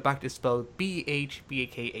Bebacht. Bebacht is spelled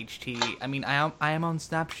BHBAKHT. I mean, I am on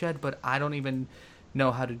Snapchat, but I don't even know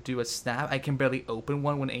how to do a snap. I can barely open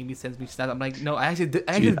one when Amy sends me snap. I'm like, no, I actually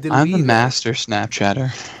deleted I'm the master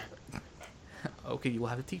Snapchatter. Okay, you will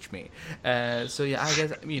have to teach me. So yeah, I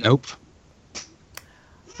guess Nope.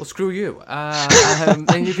 Well, screw you.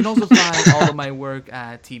 And you can also find all of my work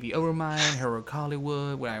at TV Overmind, Heroic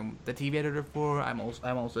Hollywood, where I'm the TV editor for. I'm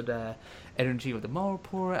also the editor-in-chief of the Marvel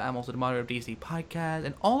Report. I'm also the moderator of DC Podcast,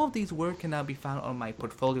 and all of these work can now be found on my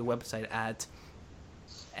portfolio website at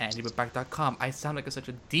AndyBeback.com. I sound like such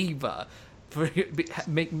a diva for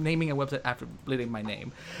naming a website after leaving my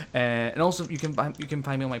name. And also, you can find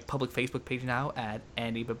me on my public Facebook page now at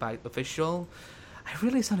Andy Beback Official. I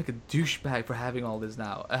really sound like a douchebag for having all this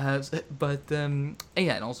now.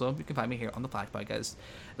 And also, you can find me here on the Flash Podcast,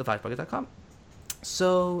 theflashpodcast.com.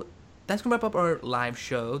 So that's gonna wrap up our live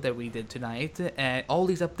show that we did tonight. And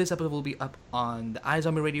this episode will be up on the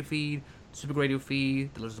iZombie Radio feed, Super Radio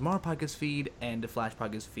feed, the Legends of Tomorrow Podcast feed, and the Flash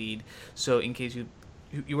Podcast feed. So in case you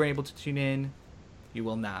weren't able to tune in, you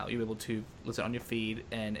will now. You'll be able to listen on your feed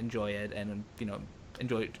and enjoy it, and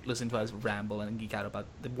enjoy listening to us ramble and geek out about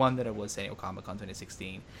the one that was San Diego Comic-Con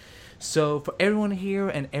 2016. So for everyone here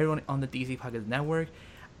and everyone on the DC Podcast Network,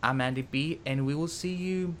 I'm Andy B, and we will see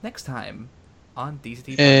you next time on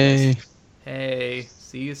DCT Podcast. Hey. Hey,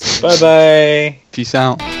 see you soon. Bye-bye. Peace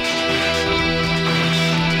out.